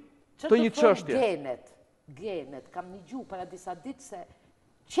shërbim të një çështje. Genet, kam një gjuhë para disa ditë se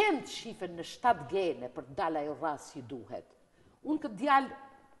qenë të shifen në 7 gene për të dalë ajo rrasë që duhet. Unë këtë djalë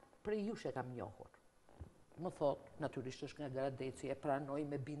prej jush e kam njohur. Më thotë, natyrisht është nga Gradeci, e pranoj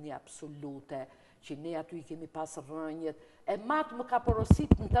me bindje absolute, që ne aty i kemi pas rënjët, e matë më ka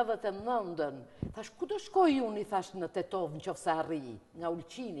porosit në 89-ën. Thash, ku do shkoj unë, i thash në Tetovë, në qofë se arri, nga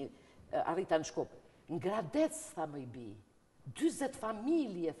Ulqini, arrita në Shkup. Në Gradec, tha më i bi, 20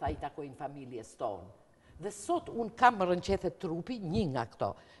 familje, tha i takojnë familjes tonë. Dhe sot unë kam rënqethet trupi, një nga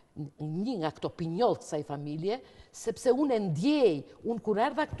këto pinjollë kësaj familje, sepse unë e ndjej, unë kur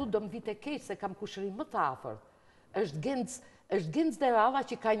erdha këtu do më vite keq se kam kushërim më të afër. Është Genc Dërralla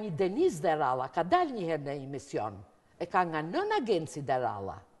që ka një Denis Dërralla, ka dalë një herë në emision, e ka nga nëna Genci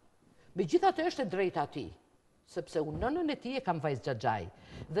Dërralla. Megjithatë është e drejta ati, sepse unë nënën e ti e kam vajzë xhaxhaj.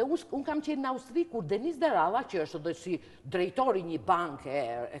 Dhe unë kam qenë në Austri kur Denis Dërralla, që është edhe si drejtori një banke,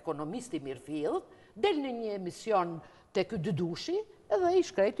 ekonomisti mirëfillt, del në një emision të ky Dydushi, edhe i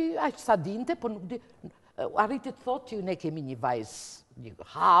shkreti, aq sa dinte, po nuk di, arriti të thotë që ne kemi një vajzë, një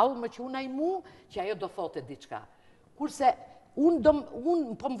hallë, më që unë ai mu, që ajo do thotë diçka. Kurse unë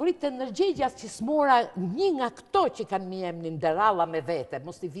po më vritë energjegjas që s'mora një nga këto që kanë mi emnin Dërralla me vete,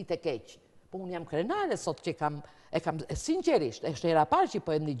 mos t'i vite keq. Po unë jam krenare sot që e kam sinqerisht, e shtera parë që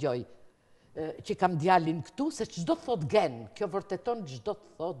po e ndigjoj, që kam djalin këtu, se çdo thot gen, kjo vërteton çdo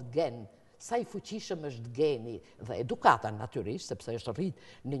thot gen. Sa i fuqishëm është geni dhe edukata natyrisht, sepse është rrit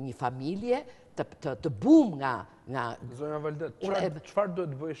në një familje të bum nga... Zonja Valdet, çfarë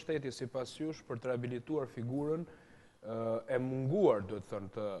duhet bëjë shteti sipas jush për të rehabilituar figurën e munguar, duhet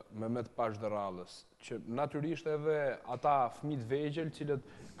thënë, të Mehmet Pashë Dërrallës, që natyrisht edhe ata fëmijë vegjël,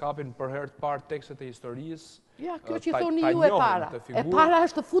 cilët kapin për herë të parë tekstet e historisë, ja, kjo që thoni ju e para. E para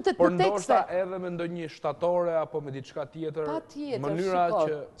është të futet në tekste. Por ndoshta edhe me ndonjë shtatore apo me diçka tjetër, mënyra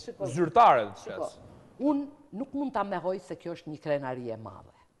që zyrtare të flas. Unë nuk mund ta mehoj se kjo është një krenari e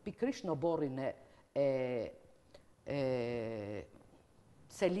madhe. Pikrisht në borrin e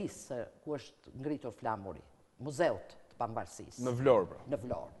Selisë, ku është ngritur flamuri, muzeut të Pambarësisë. Në Vlorë, pra. Në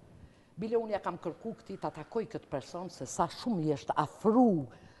Vlorë. Bile unë ja kam kërku këti të atakoj këtë person, se sa shumë i është afru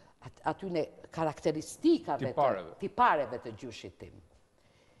atyne karakteristikave, tipareve të gjushit tim.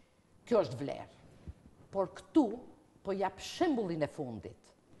 Kjo është vlerë. Por këtu, po jap shembullin e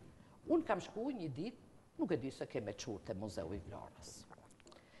fundit. Unë kam shku një dit, nuk e di se keme qurë të Muzeu i Vlorës.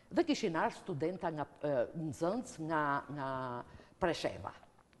 Dhe kishin arë studenta nxënës nga Presheva.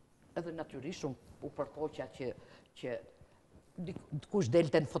 Edhe natyrisht unë u përpoqja që kush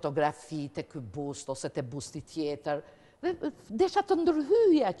delte në fotografi të ky bust ose të busti tjetër, dhe desha të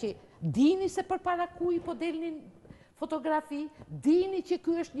ndërhyja që dini se përpara kuj po delnin fotografi, dini që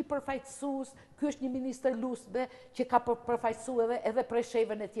ky është një përfaqësues, ky është një ministër lusbe që ka përfaqësuar edhe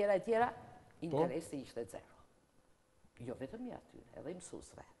Preshevën e tjera, interesi ishte zero. Jo vetëm i aty, edhe i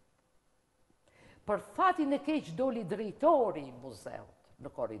mësuesve. Për fatin e keq doli drejtori i muzeut në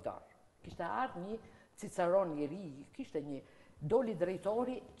korridor. Kishte ardhur një ciceron i ri, kishte një doli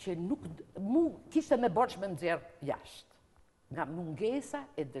drejtori që nuk kishte me borç me nxjerr jashtë. Nga mungesa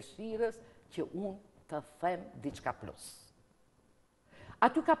e dëshirës që unë të them diçka plus.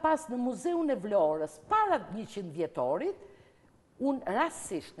 Aty ka pas në Muzeun e Vlorës, para 100 vjetorit, unë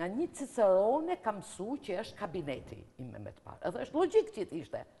rasisht nga një cicerone kam mësu që është kabineti i Mehmet Pashë. Edhe është logjik që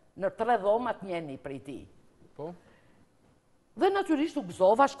t'ishte, në 3 dhomat njeni prej ti. Po? Dhe natyrisht u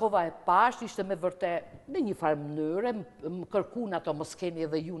gëzova, shkova e Pashë, ishte me vërtet në një farë mënyre, më kërkun ato mos keni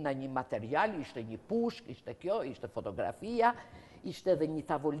edhe ju në një material, ishte një pushk, ishte kjo, ishte fotografia, ishte edhe një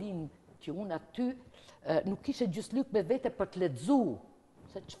tavolin që unë aty nuk ishe gjyslyk me vete për të ledzu,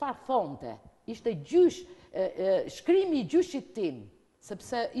 se qëfar thonte, ishte shkrimi i gjyshit tim,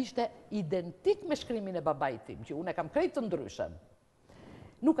 sepse ishte identik me shkrimin e babait tim, që unë e kam krejt të ndryshëm.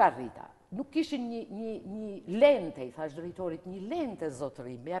 Nuk arrita. Nuk kishin një lente, i thash drejtorit, një lente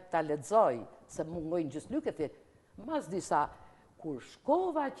zotëri, me jep ta lexoj, se mungojnë gjyslyket, mas disa, kur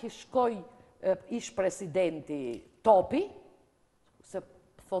shkova që shkoj ish presidenti Topi, se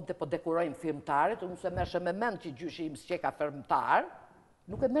thonte po dekurojnë firmtarët, unë se mershe me mend që gjyshi im s'qeka firmtar,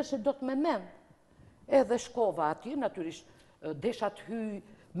 nuk e mershe do të me mend. Edhe shkova atje, natyrisht desha të hyj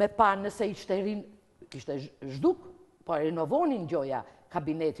me pa nëse ishte zhduk, po renovonin gjoja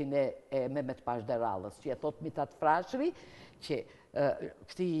kabinetin e Mehmet Pashë Dërrallës, që e thot Mitat Frashëri, që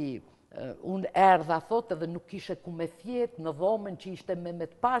këti unë erdha thot edhe nuk ishe ku me fjet në dhomën që ishte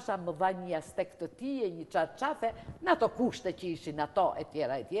Mehmet Pasha, më dha një astek të tije, një qarqafe, në ato kushte që ishin ato e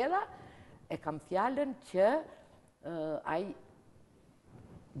tjera, e kam fjallën që ai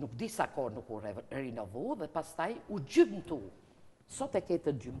nuk di sa kohë nuk u rinovu dhe pastaj u gjymtu. Sot e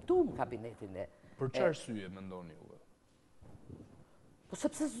ketë gjymtu në kabinetin e... Për që arsye mendoni juve? Po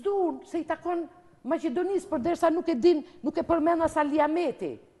sepse s'dun, se i takon Maqedonisë, përderisa nuk e din, nuk e përmen as Aliameti,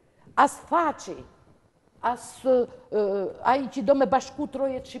 as Thaçi, as ai që do me bashku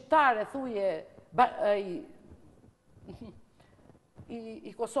trojet shqiptare, thuje,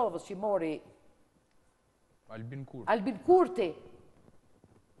 i Kosovës që mori Albin Kurti,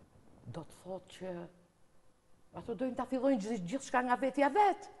 do të thot që ato dojnë ta fillojnë gjithë shka nga vetja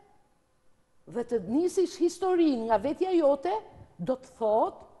vetë. Dhe të nisish historinë nga vetja jote, do të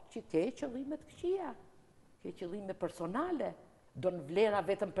thot që ke qëllimet këqia, ke qëllime personale, do në vlera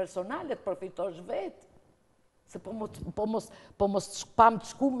vetëm personale të përfitosh vetë. Se po mos shpam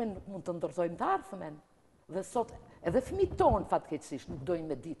të shkumen nuk mund të ndërtojmë të ardhmen. Dhe sot edhe fëmijët tonë fatkeqësisht nuk dojnë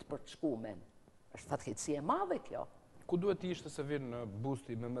me ditë për të shkumen. Është fatkeqësi e madhe kjo. Ku duhet ishte se vinë në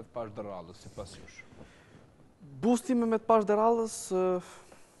busti Mehmet Pashë Dërrallës, sipas jush? Busti Mehmet Pashë Dërrallës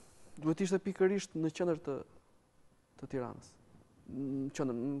duhet ishte pikërisht në qendër të Tiranës.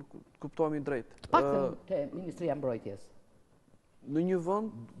 qendrën, kuptohemi drejt. Paktën te Ministria e Mbrojtjes. Në një vend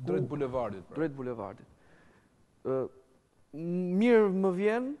drejt bulevardit. Drejt bulevardit. Mirë më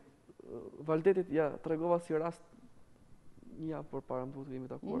vjen, Valdetit ja tregova si rast një javë përpara më kemi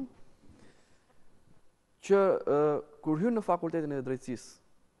takuar. Që kur hyn në fakultetin e drejtësisë.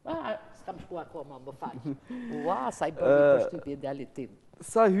 S'kam shku akoma, më fal. Ua, sa i bëri përshtypje idealit tim.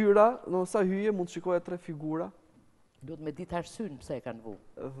 Sa hyje mund të shikoje 3 figura. Duhet me ditë arsyn pse e kanë vu.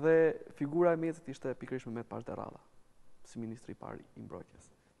 Dhe figura e mjetit ishte pikërisht Mehmet Dërralla, si ministri i parë i mbrojtjes.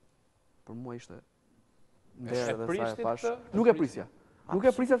 Për mua ishte ndere dhe sa e pash. Nuk e prisja. Nuk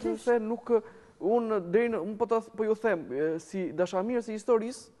e prisja se nuk unë po ju them si dashamirë si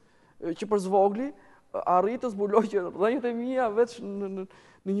historisë që për zvogli arrit të zbuloj që rrënjët e mia veç në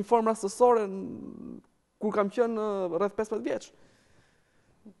një formë rastësore kur kam qenë rreth 15 vjeç.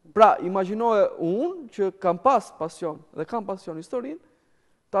 Pra, imagjinoje unë që kam pas pasion dhe kam pasion historinë,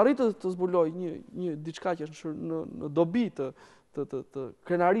 të arritë të zbuloj një diçka që është në dobi të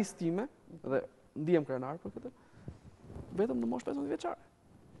krenarisë time, dhe ndihem krenar për këtë, vetëm në moshë 15 vjeçare.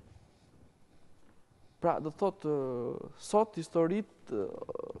 Pra, do të thotë, sot historitë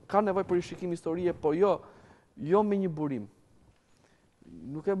ka nevojë për rishikim historie, po jo me një burim.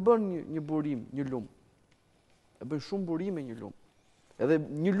 Nuk e bën një burim, një lum. E bën shumë burime një lum. Edhe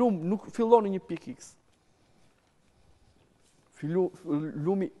një lum nuk fillon në një pikë X.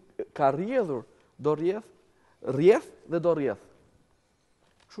 Lumi ka rrjedhur, do rrjedh dhe do rrjedh.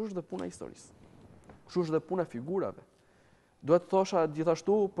 Kështu është dhe puna e historisë. Kështu është dhe puna e figurave. Duhet të thosha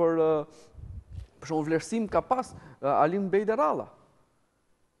gjithashtu për shumë vlerësim ka pas Aulon Dërralla.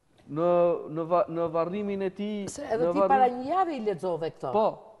 Në varrimin e tij. Edhe ti para një jave i lexove këto. Po.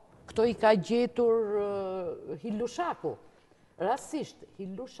 Këto i ka gjetur Hillushaku. Rastisht,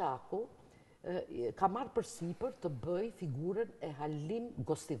 Hillushaku ka marrë përsipër të bëj figurën e Halim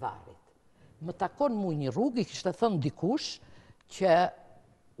Gostivarit. Më takon mu një rrugë, i kishte thënë dikush që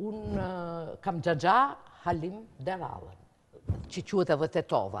unë kam xhaxha Halim Dërrallën, që quhet edhe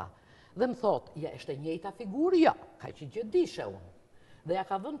Tetova. Dhe më thotë, ja, është e njëjta figurë? Ja, ka që gjë dishe unë. Dhe ja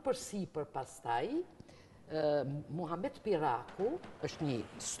ka dhënë përsipër pastaj Muhamet Piraku, është një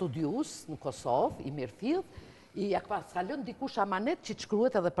studius në Kosovë, i mirëfillt, i ja ka lënë dikush amanet që të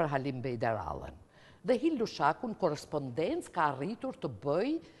shkruhet edhe për Halim Dërrallën. Dhe Hillushaku në korespondencë ka arritur të bëj,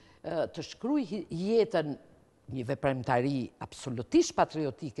 të shkruaj jetën një veprimtari absolutisht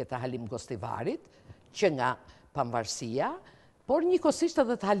patriotike të Halim Gostivarit, që nga pavarësia, por njëkohësisht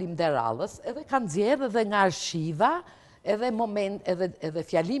edhe të Halim Dërrallës, edhe kanë nxjerrë edhe nga arshiva, edhe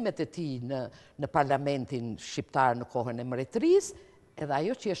fjalimet e tij në parlamentin shqiptar në kohën e mbretërisë, edhe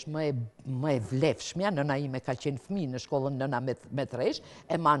ajo që është më e vlefshmja, nëna ime ka qenë fëmijë në shkollën nëna Metresh,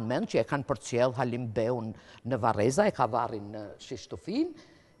 e man mend që e kanë përcjell Halim Beun në Varreza, e ka varrin në Shishtufin,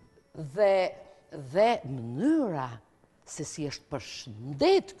 dhe mënyra se si është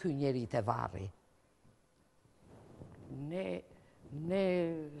përshëndet ky njeri te varri.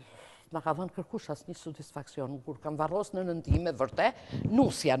 Na ka dhënë kërkush asnjë satisfaksion, kur kam varros në nëntime, vërtet,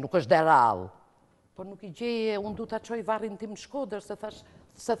 nusja nuk është Dërrall. Po nuk i gjeje, unë du të qoj varrin tim në Shkodër,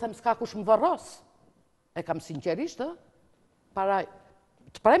 se them s'ka kush më varros. E kam sinqerisht, para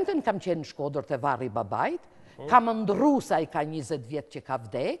të premten kam qenë në Shkodër të varri babajt, kam ndru sa i ka 20 vjetë që ka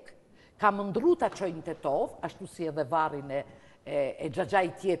vdek, kam ndru të qoj në Tetov, ashtu si edhe varrin e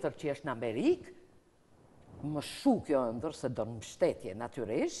xhaxhait tjetër që është në Amerikë, më shu kjo ndër se do në mbështetje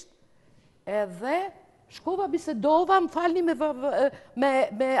natyrisht, edhe shkova bisedova, më falni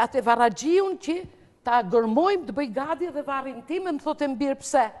me atë varagjiun që ta gërmojmë të bëj gati edhe varrin tim, më thotë e mbirë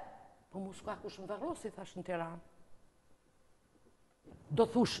pse. Po mu s'ka kush më varrosi, thash në Tiranë. Do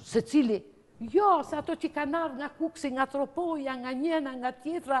thush, se cili, jo, se ato që kanë ardhur nga Kuksi, nga Tropoja, nga njëna, nga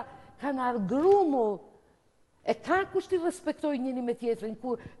tjetra, kanë ardhur grumull. E ka kush t'i respektoj njëni me tjetrin,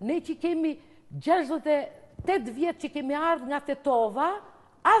 kur ne që kemi 68 vjetë që kemi ardhur nga Tetova,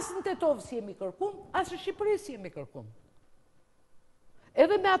 as në Tetovë si jemi kërkum, as në Shqipëri si jemi kërkum.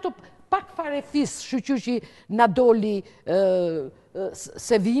 Edhe me ato pak fare fis, shqyqy që na doli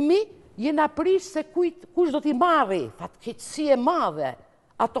Sevimi, jena prish se kush do t'i marri, fatkeqësi e madhe,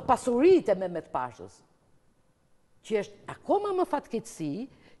 ato pasurit e Mehmet Pashës. Që është akoma më fatkeqësi,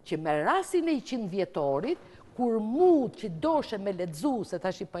 që me rastin e 100 vjetorit, kur mu që doshe me lexu, se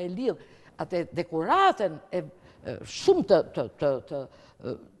tash i pa e lidh, atë dekoratën e shumë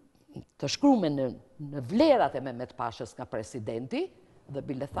të shkrume në vlerat e Mehmet Pashës nga presidenti, dhe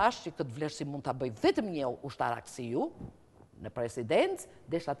bile thash që këtë vlerësi mund të bëj vetëm një ushtarak si ju, në presidencë,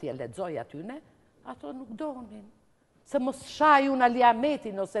 desha t'ja lexoj atyne, ato nuk donin. Se mos shaj unë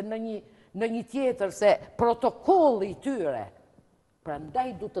Aliametin ose në një tjetër, se protokolli i tyre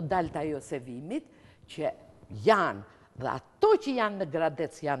Prandaj du të dalë ajo Sevimit, që janë, dhe ato që janë në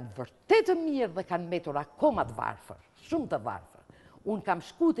Gradec janë vërtet të mirë dhe kanë metur akoma të varfër, shumë të varfër. Unë kam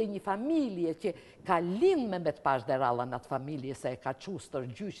shku te një familje që ka lind Mehmet Pashë Dërralla në atë familje se e ka qustër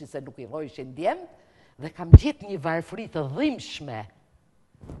gjyshi se nuk i rojshin djemë, dhe kam gjetë një varfëri të dhimbshme.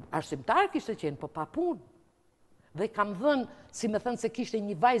 Arsimtar kishte qenë, po pa punë. Dhe kam dhënë, si me thënë se kishte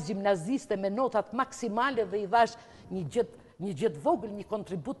një vajzë gjimnaziste me notat maksimale dhe i dhash një gjëtë vogël, një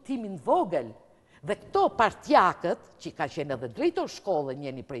kontributimin vogël. Dhe këto partjakët, që ka qenë edhe drejtor shkollë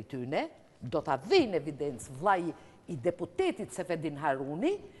njeni prej tyne, do t'a dhejnë evidencë vlaj i deputetit Sefedin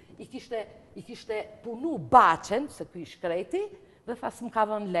Haruni, i kishte punu Bacen, se këj shkreti, dhe thasë më ka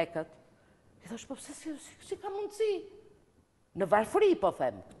dhënë lekët. I thash, po pëse si ka mundësi? Në varfëri, po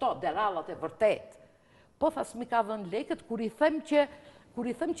them, këto Dërrallat e vërtet. Po thasë mi ka dhënë lekët, kur i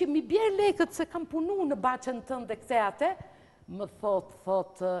them që mi bjerë lekët se kam punu në Bacen tënë dhe këte ate, më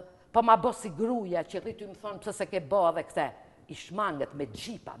thotë, po ma bo si gruja që rritu më thonë pëse se ke bo edhe këte. I shmanget me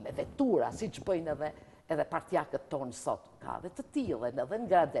gjipa, me vetura, si që bëjnë edhe partjakët tonë sot. Ka dhe të tilen edhe në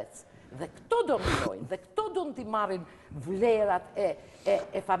Gradec. Dhe këto do minojnë, dhe këto do në t'i marrin vlerat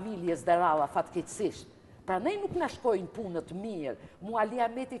e familjes Dërralla fatkeqësisht. Pra ne nuk na shkojnë punët mirë. Mua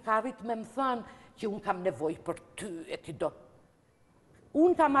Liameti ka arrit me më thënë që unë kam nevoj për ty e ti do.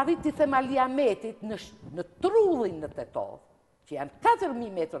 Unë kam arrit t'i them Liametit në trullin në Tetovë, që janë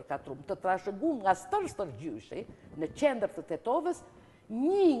 4.000 metrë katrum, të trashëgum nga stër gjyshi, në qendër të Tetovës,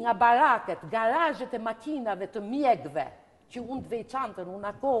 një nga baraket, garajet e makinave të mjekve, që unë të vej qantën, unë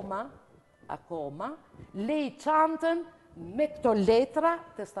akoma, lej qantën me këto letra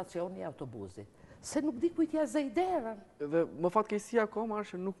të stacioni autobuzit. Se nuk di kujtja zejderën. Dhe më fatkeqësia akoma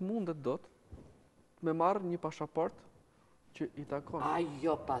është që nuk mundet dot me marrë një pashaport që i takon.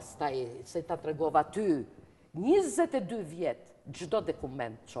 Ajo pastaj, se ta tregova ty, 22 vjetë, gjdo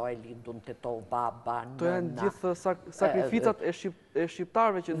dokument që e lindu në Tetovë, baba, nëna. To janë gjithë sakrificat e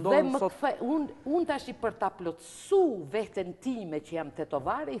shqiptarve që ndonë sot. Unë tash i për ta plotësu veten time që jam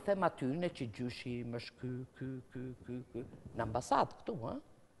tetovare, i them atyne që gjyshi më shky, në ambasadë këtu,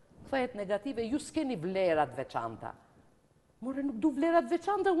 Thejet negative, ju s'keni vlerat veçanta. More, nuk du vlerat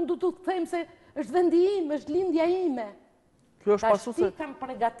veçanta, unë du të them se është vendi ime, është lindja ime. Kjo është pasu se... Tash ti kam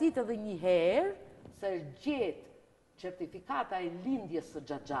pregatit edhe një herë, se është gjetë certifikata e lindjes së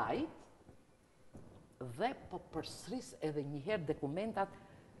Xhaxhait dhe po përsëris edhe një herë dokumentat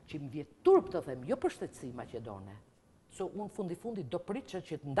që më vjet turp të them, jo për shtetësi Maqedone. Se unë fundi do pritëshë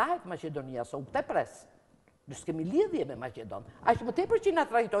që të ndahet Maqedonia, se u këte pres. Në s'kemi lidhje me Maqedonë. Ashtë më tepër që nga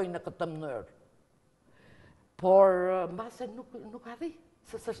trajtojnë në këtë mënyrë. Por, mbase nuk arri,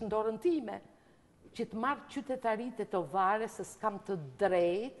 se s'është ndorën time, që të marrë qytetarit e të vare se s'kam të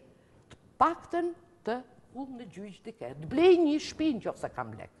drejt, të paktën të unë në gjyqë dike. Të blej një shpinë që ose kam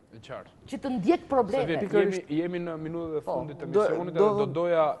lek. Që të ndjek probleme. Jemi në minutët e fundit të emisionit dhe do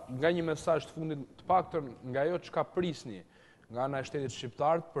doja nga një mesazh të fundit të paktën nga jo që ka prisni nga ana e shtetit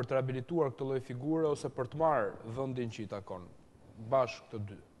shqiptar për të rehabilituar këtë lloj figure ose për të marrë vendin që i takon. Bashkë këtë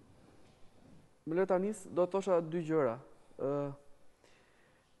dy. Më le ta nis, do të thosha dy gjëra.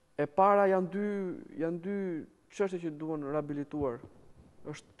 E para janë dy çështje që duhen rehabilituar.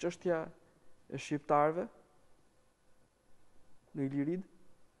 Është çështja e shqiptarëve në Ilirid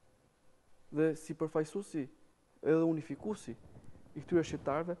dhe si përfaqësuesi edhe unifikuesi i këtyre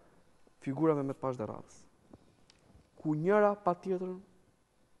shqiptarëve figura Mehmet Pashë Dërrallës. Ku njëra patjetër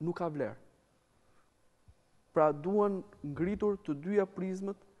nuk ka vlerë. Pra duhen ngritur të dyja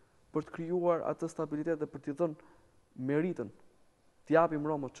prizmët për të krijuar atë stabilitet dhe për t'i dhënë meritën. T'i japim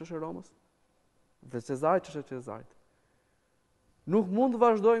Romës ç'është e Romës dhe Cezarit ç'është e Cezarit. Nuk mund të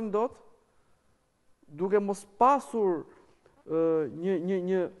vazhdojmë dot duke mos pasur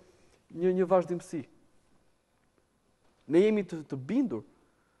një vazhdimsi. Ne jemi të bindur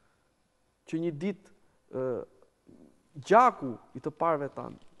që një ditë gjaku i të parëve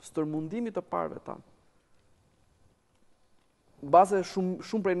tanë, stërmundimi të parëve tanë, base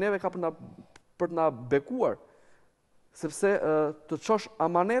shumë prej neve ka për të na bekuar, sepse të çosh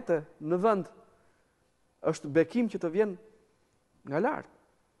amanete në vend është bekim që të vjen nga lart.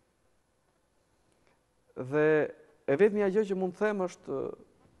 Dhe e vetmja gjë që mund të them është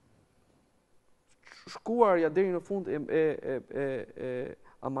shkuarja deri në fund e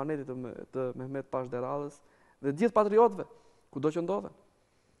amanetit të Mehmet Pashë Dërrallës dhe gjithë patriotëve, kudo që ndodhen.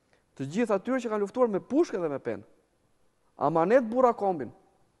 Të gjithë atyre që kanë luftuar me pushke dhe me penë. Amanet burra kombin.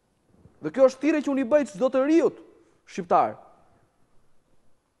 Dhe kjo është thirrje që unë i bëj çdo të riut shqiptar.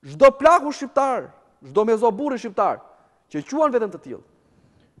 Çdo plaku shqiptar, çdo mezoburri shqiptar që quan veten të tillë.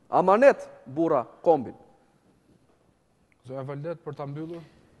 Amanet burra kombin. Zonja Valdet, për ta mbyllur?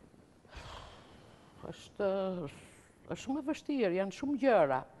 Është shumë e vështirë, janë shumë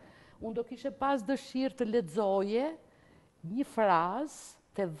gjëra. Unë do kishe pas dëshirë të lexoje një frazë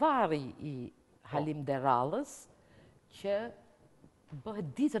të varri i Halim Dërrallës që bëhet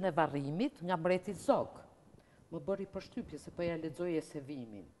ditën e varrimit nga mbreti Zog. Më bëri përshtypje se po ja lexoje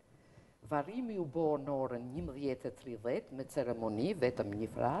Sevimin. Varrimi u bë në orën 11:30 me ceremoni, vetëm një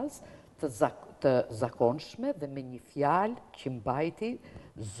frazë të zakonshme dhe me një fjalë që mbajti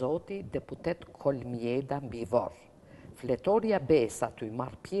Zoti deputet Kolmjeda mbi Vorr. Fletoria Besa të i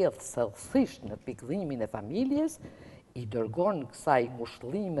marrë pjedhë thellësisht në pikëdhimin e familjes, i dërgon kësaj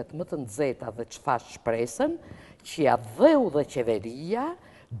ngushëllimet më të nxehta dhe çfarë shpresën që ja dheu dhe qeveria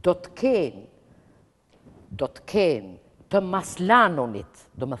do të kenë të maslanonit,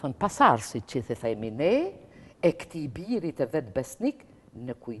 do me thënë pasarësit që të themi ne, e këti birit e vetë besnik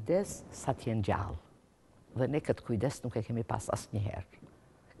në kujdes sa t'jen gjallë. Dhe ne këtë kujdes nuk e kemi pas asë njëherë.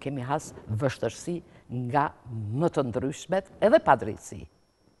 Kemi has vështërsi nga më të ndryshmet edhe padrejtësi.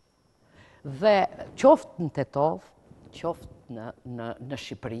 Dhe qoftë në Tetov, qoftë në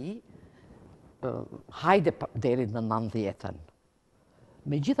Shqipëri, hajde deri në 90-ën.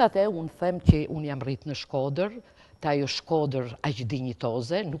 Megjithatë, unë them që unë jam rritë në Shkodër, të ajo Shkodër aq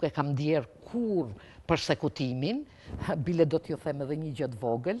dinjitoze, nuk e kam ndjerë kur përsekutimin, bile do t'ju them edhe një gjë të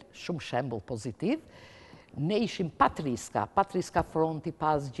vogël, shumë shembull pozitiv. Ne ishim Patriska Fronti,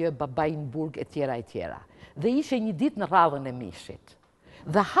 Pasgjë, Babajnburg, e tjera, e tjera. Dhe ishe një ditë në radhën e Mishit.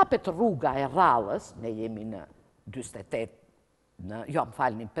 Dhe hapet rruga e rallës, ne jemi në 48, jo më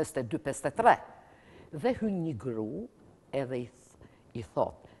falni, 52-53, dhe hyn një gru edhe i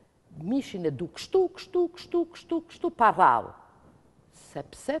thot, Mishin e du kështu pa rallë,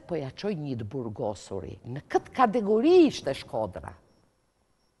 sepse po ja qoj një të burgosuri. Në këtë kategori ishte Shkodra.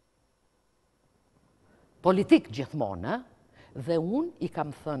 Politik gjithmonë, dhe unë i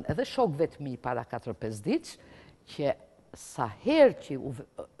kam thënë edhe shokëve të mi para 4-5 ditë, që sa herë që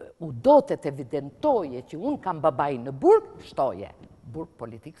u do të evidentoje që unë kam babaj në burg, shtoje. Burg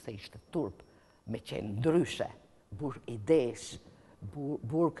politik se ishte turp, me qenë ndryshe, burg idesh,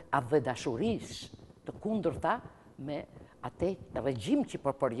 burg adhe dashurish, të kundërta me ate regjim që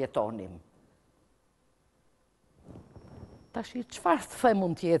përjetonim. Tashi, qëfar të them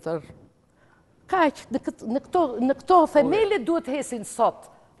unë tjetër? Kaq, në këto themele duhet hesin sot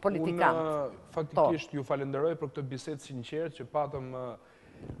politikantë. Unë faktikisht ju falenderoj për këtë bisedë sinqertë që patëm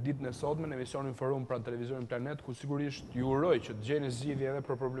ditën e sotme në emisionin Forum pra televizionin Planet, ku sigurisht ju uroj që të gjeni zgjidhje edhe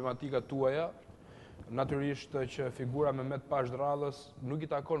për problematikat tuaja. Natyrisht që figura Mehmet Pashë Dërrallës nuk i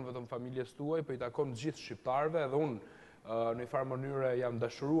takon vetëm familjes tuaj, po i takon gjithë shqiptarëve, edhe unë në një farë mënyre jam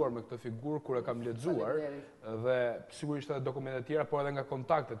dashuruar me këtë figurë kur e kam lexuar, dhe sigurisht edhe dokumentet tjera, por edhe nga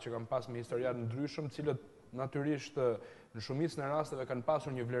kontaktet që kam pas me historianë ndryshëm, cilët natyrisht në shumicën e rasteve kanë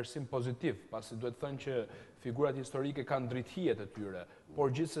pasur një vlerësim pozitiv, pasi duhet thënë që figurat historike kanë drithijet e tyre, por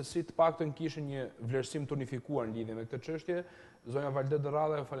gjithsesi të paktën kishin një vlerësim të unifikuar në lidhje me këtë çështje. Zonja Valdet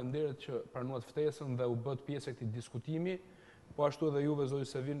Dërralla, ju falenderoj që pranuat ftesën dhe u bët pjesë e këtij diskutimi, po ashtu edhe juve Zoti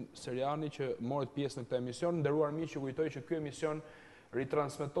Sevim Seriani që morët pjesë në këtë emision. Nderuar miq, ju kujtoj që ky emision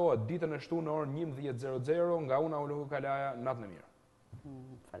ritransmetohet ditën e shtunë në orën 11:00 nga unë Aulon Kalaja. Natën e mirë.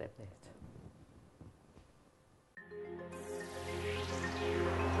 Faleminderit.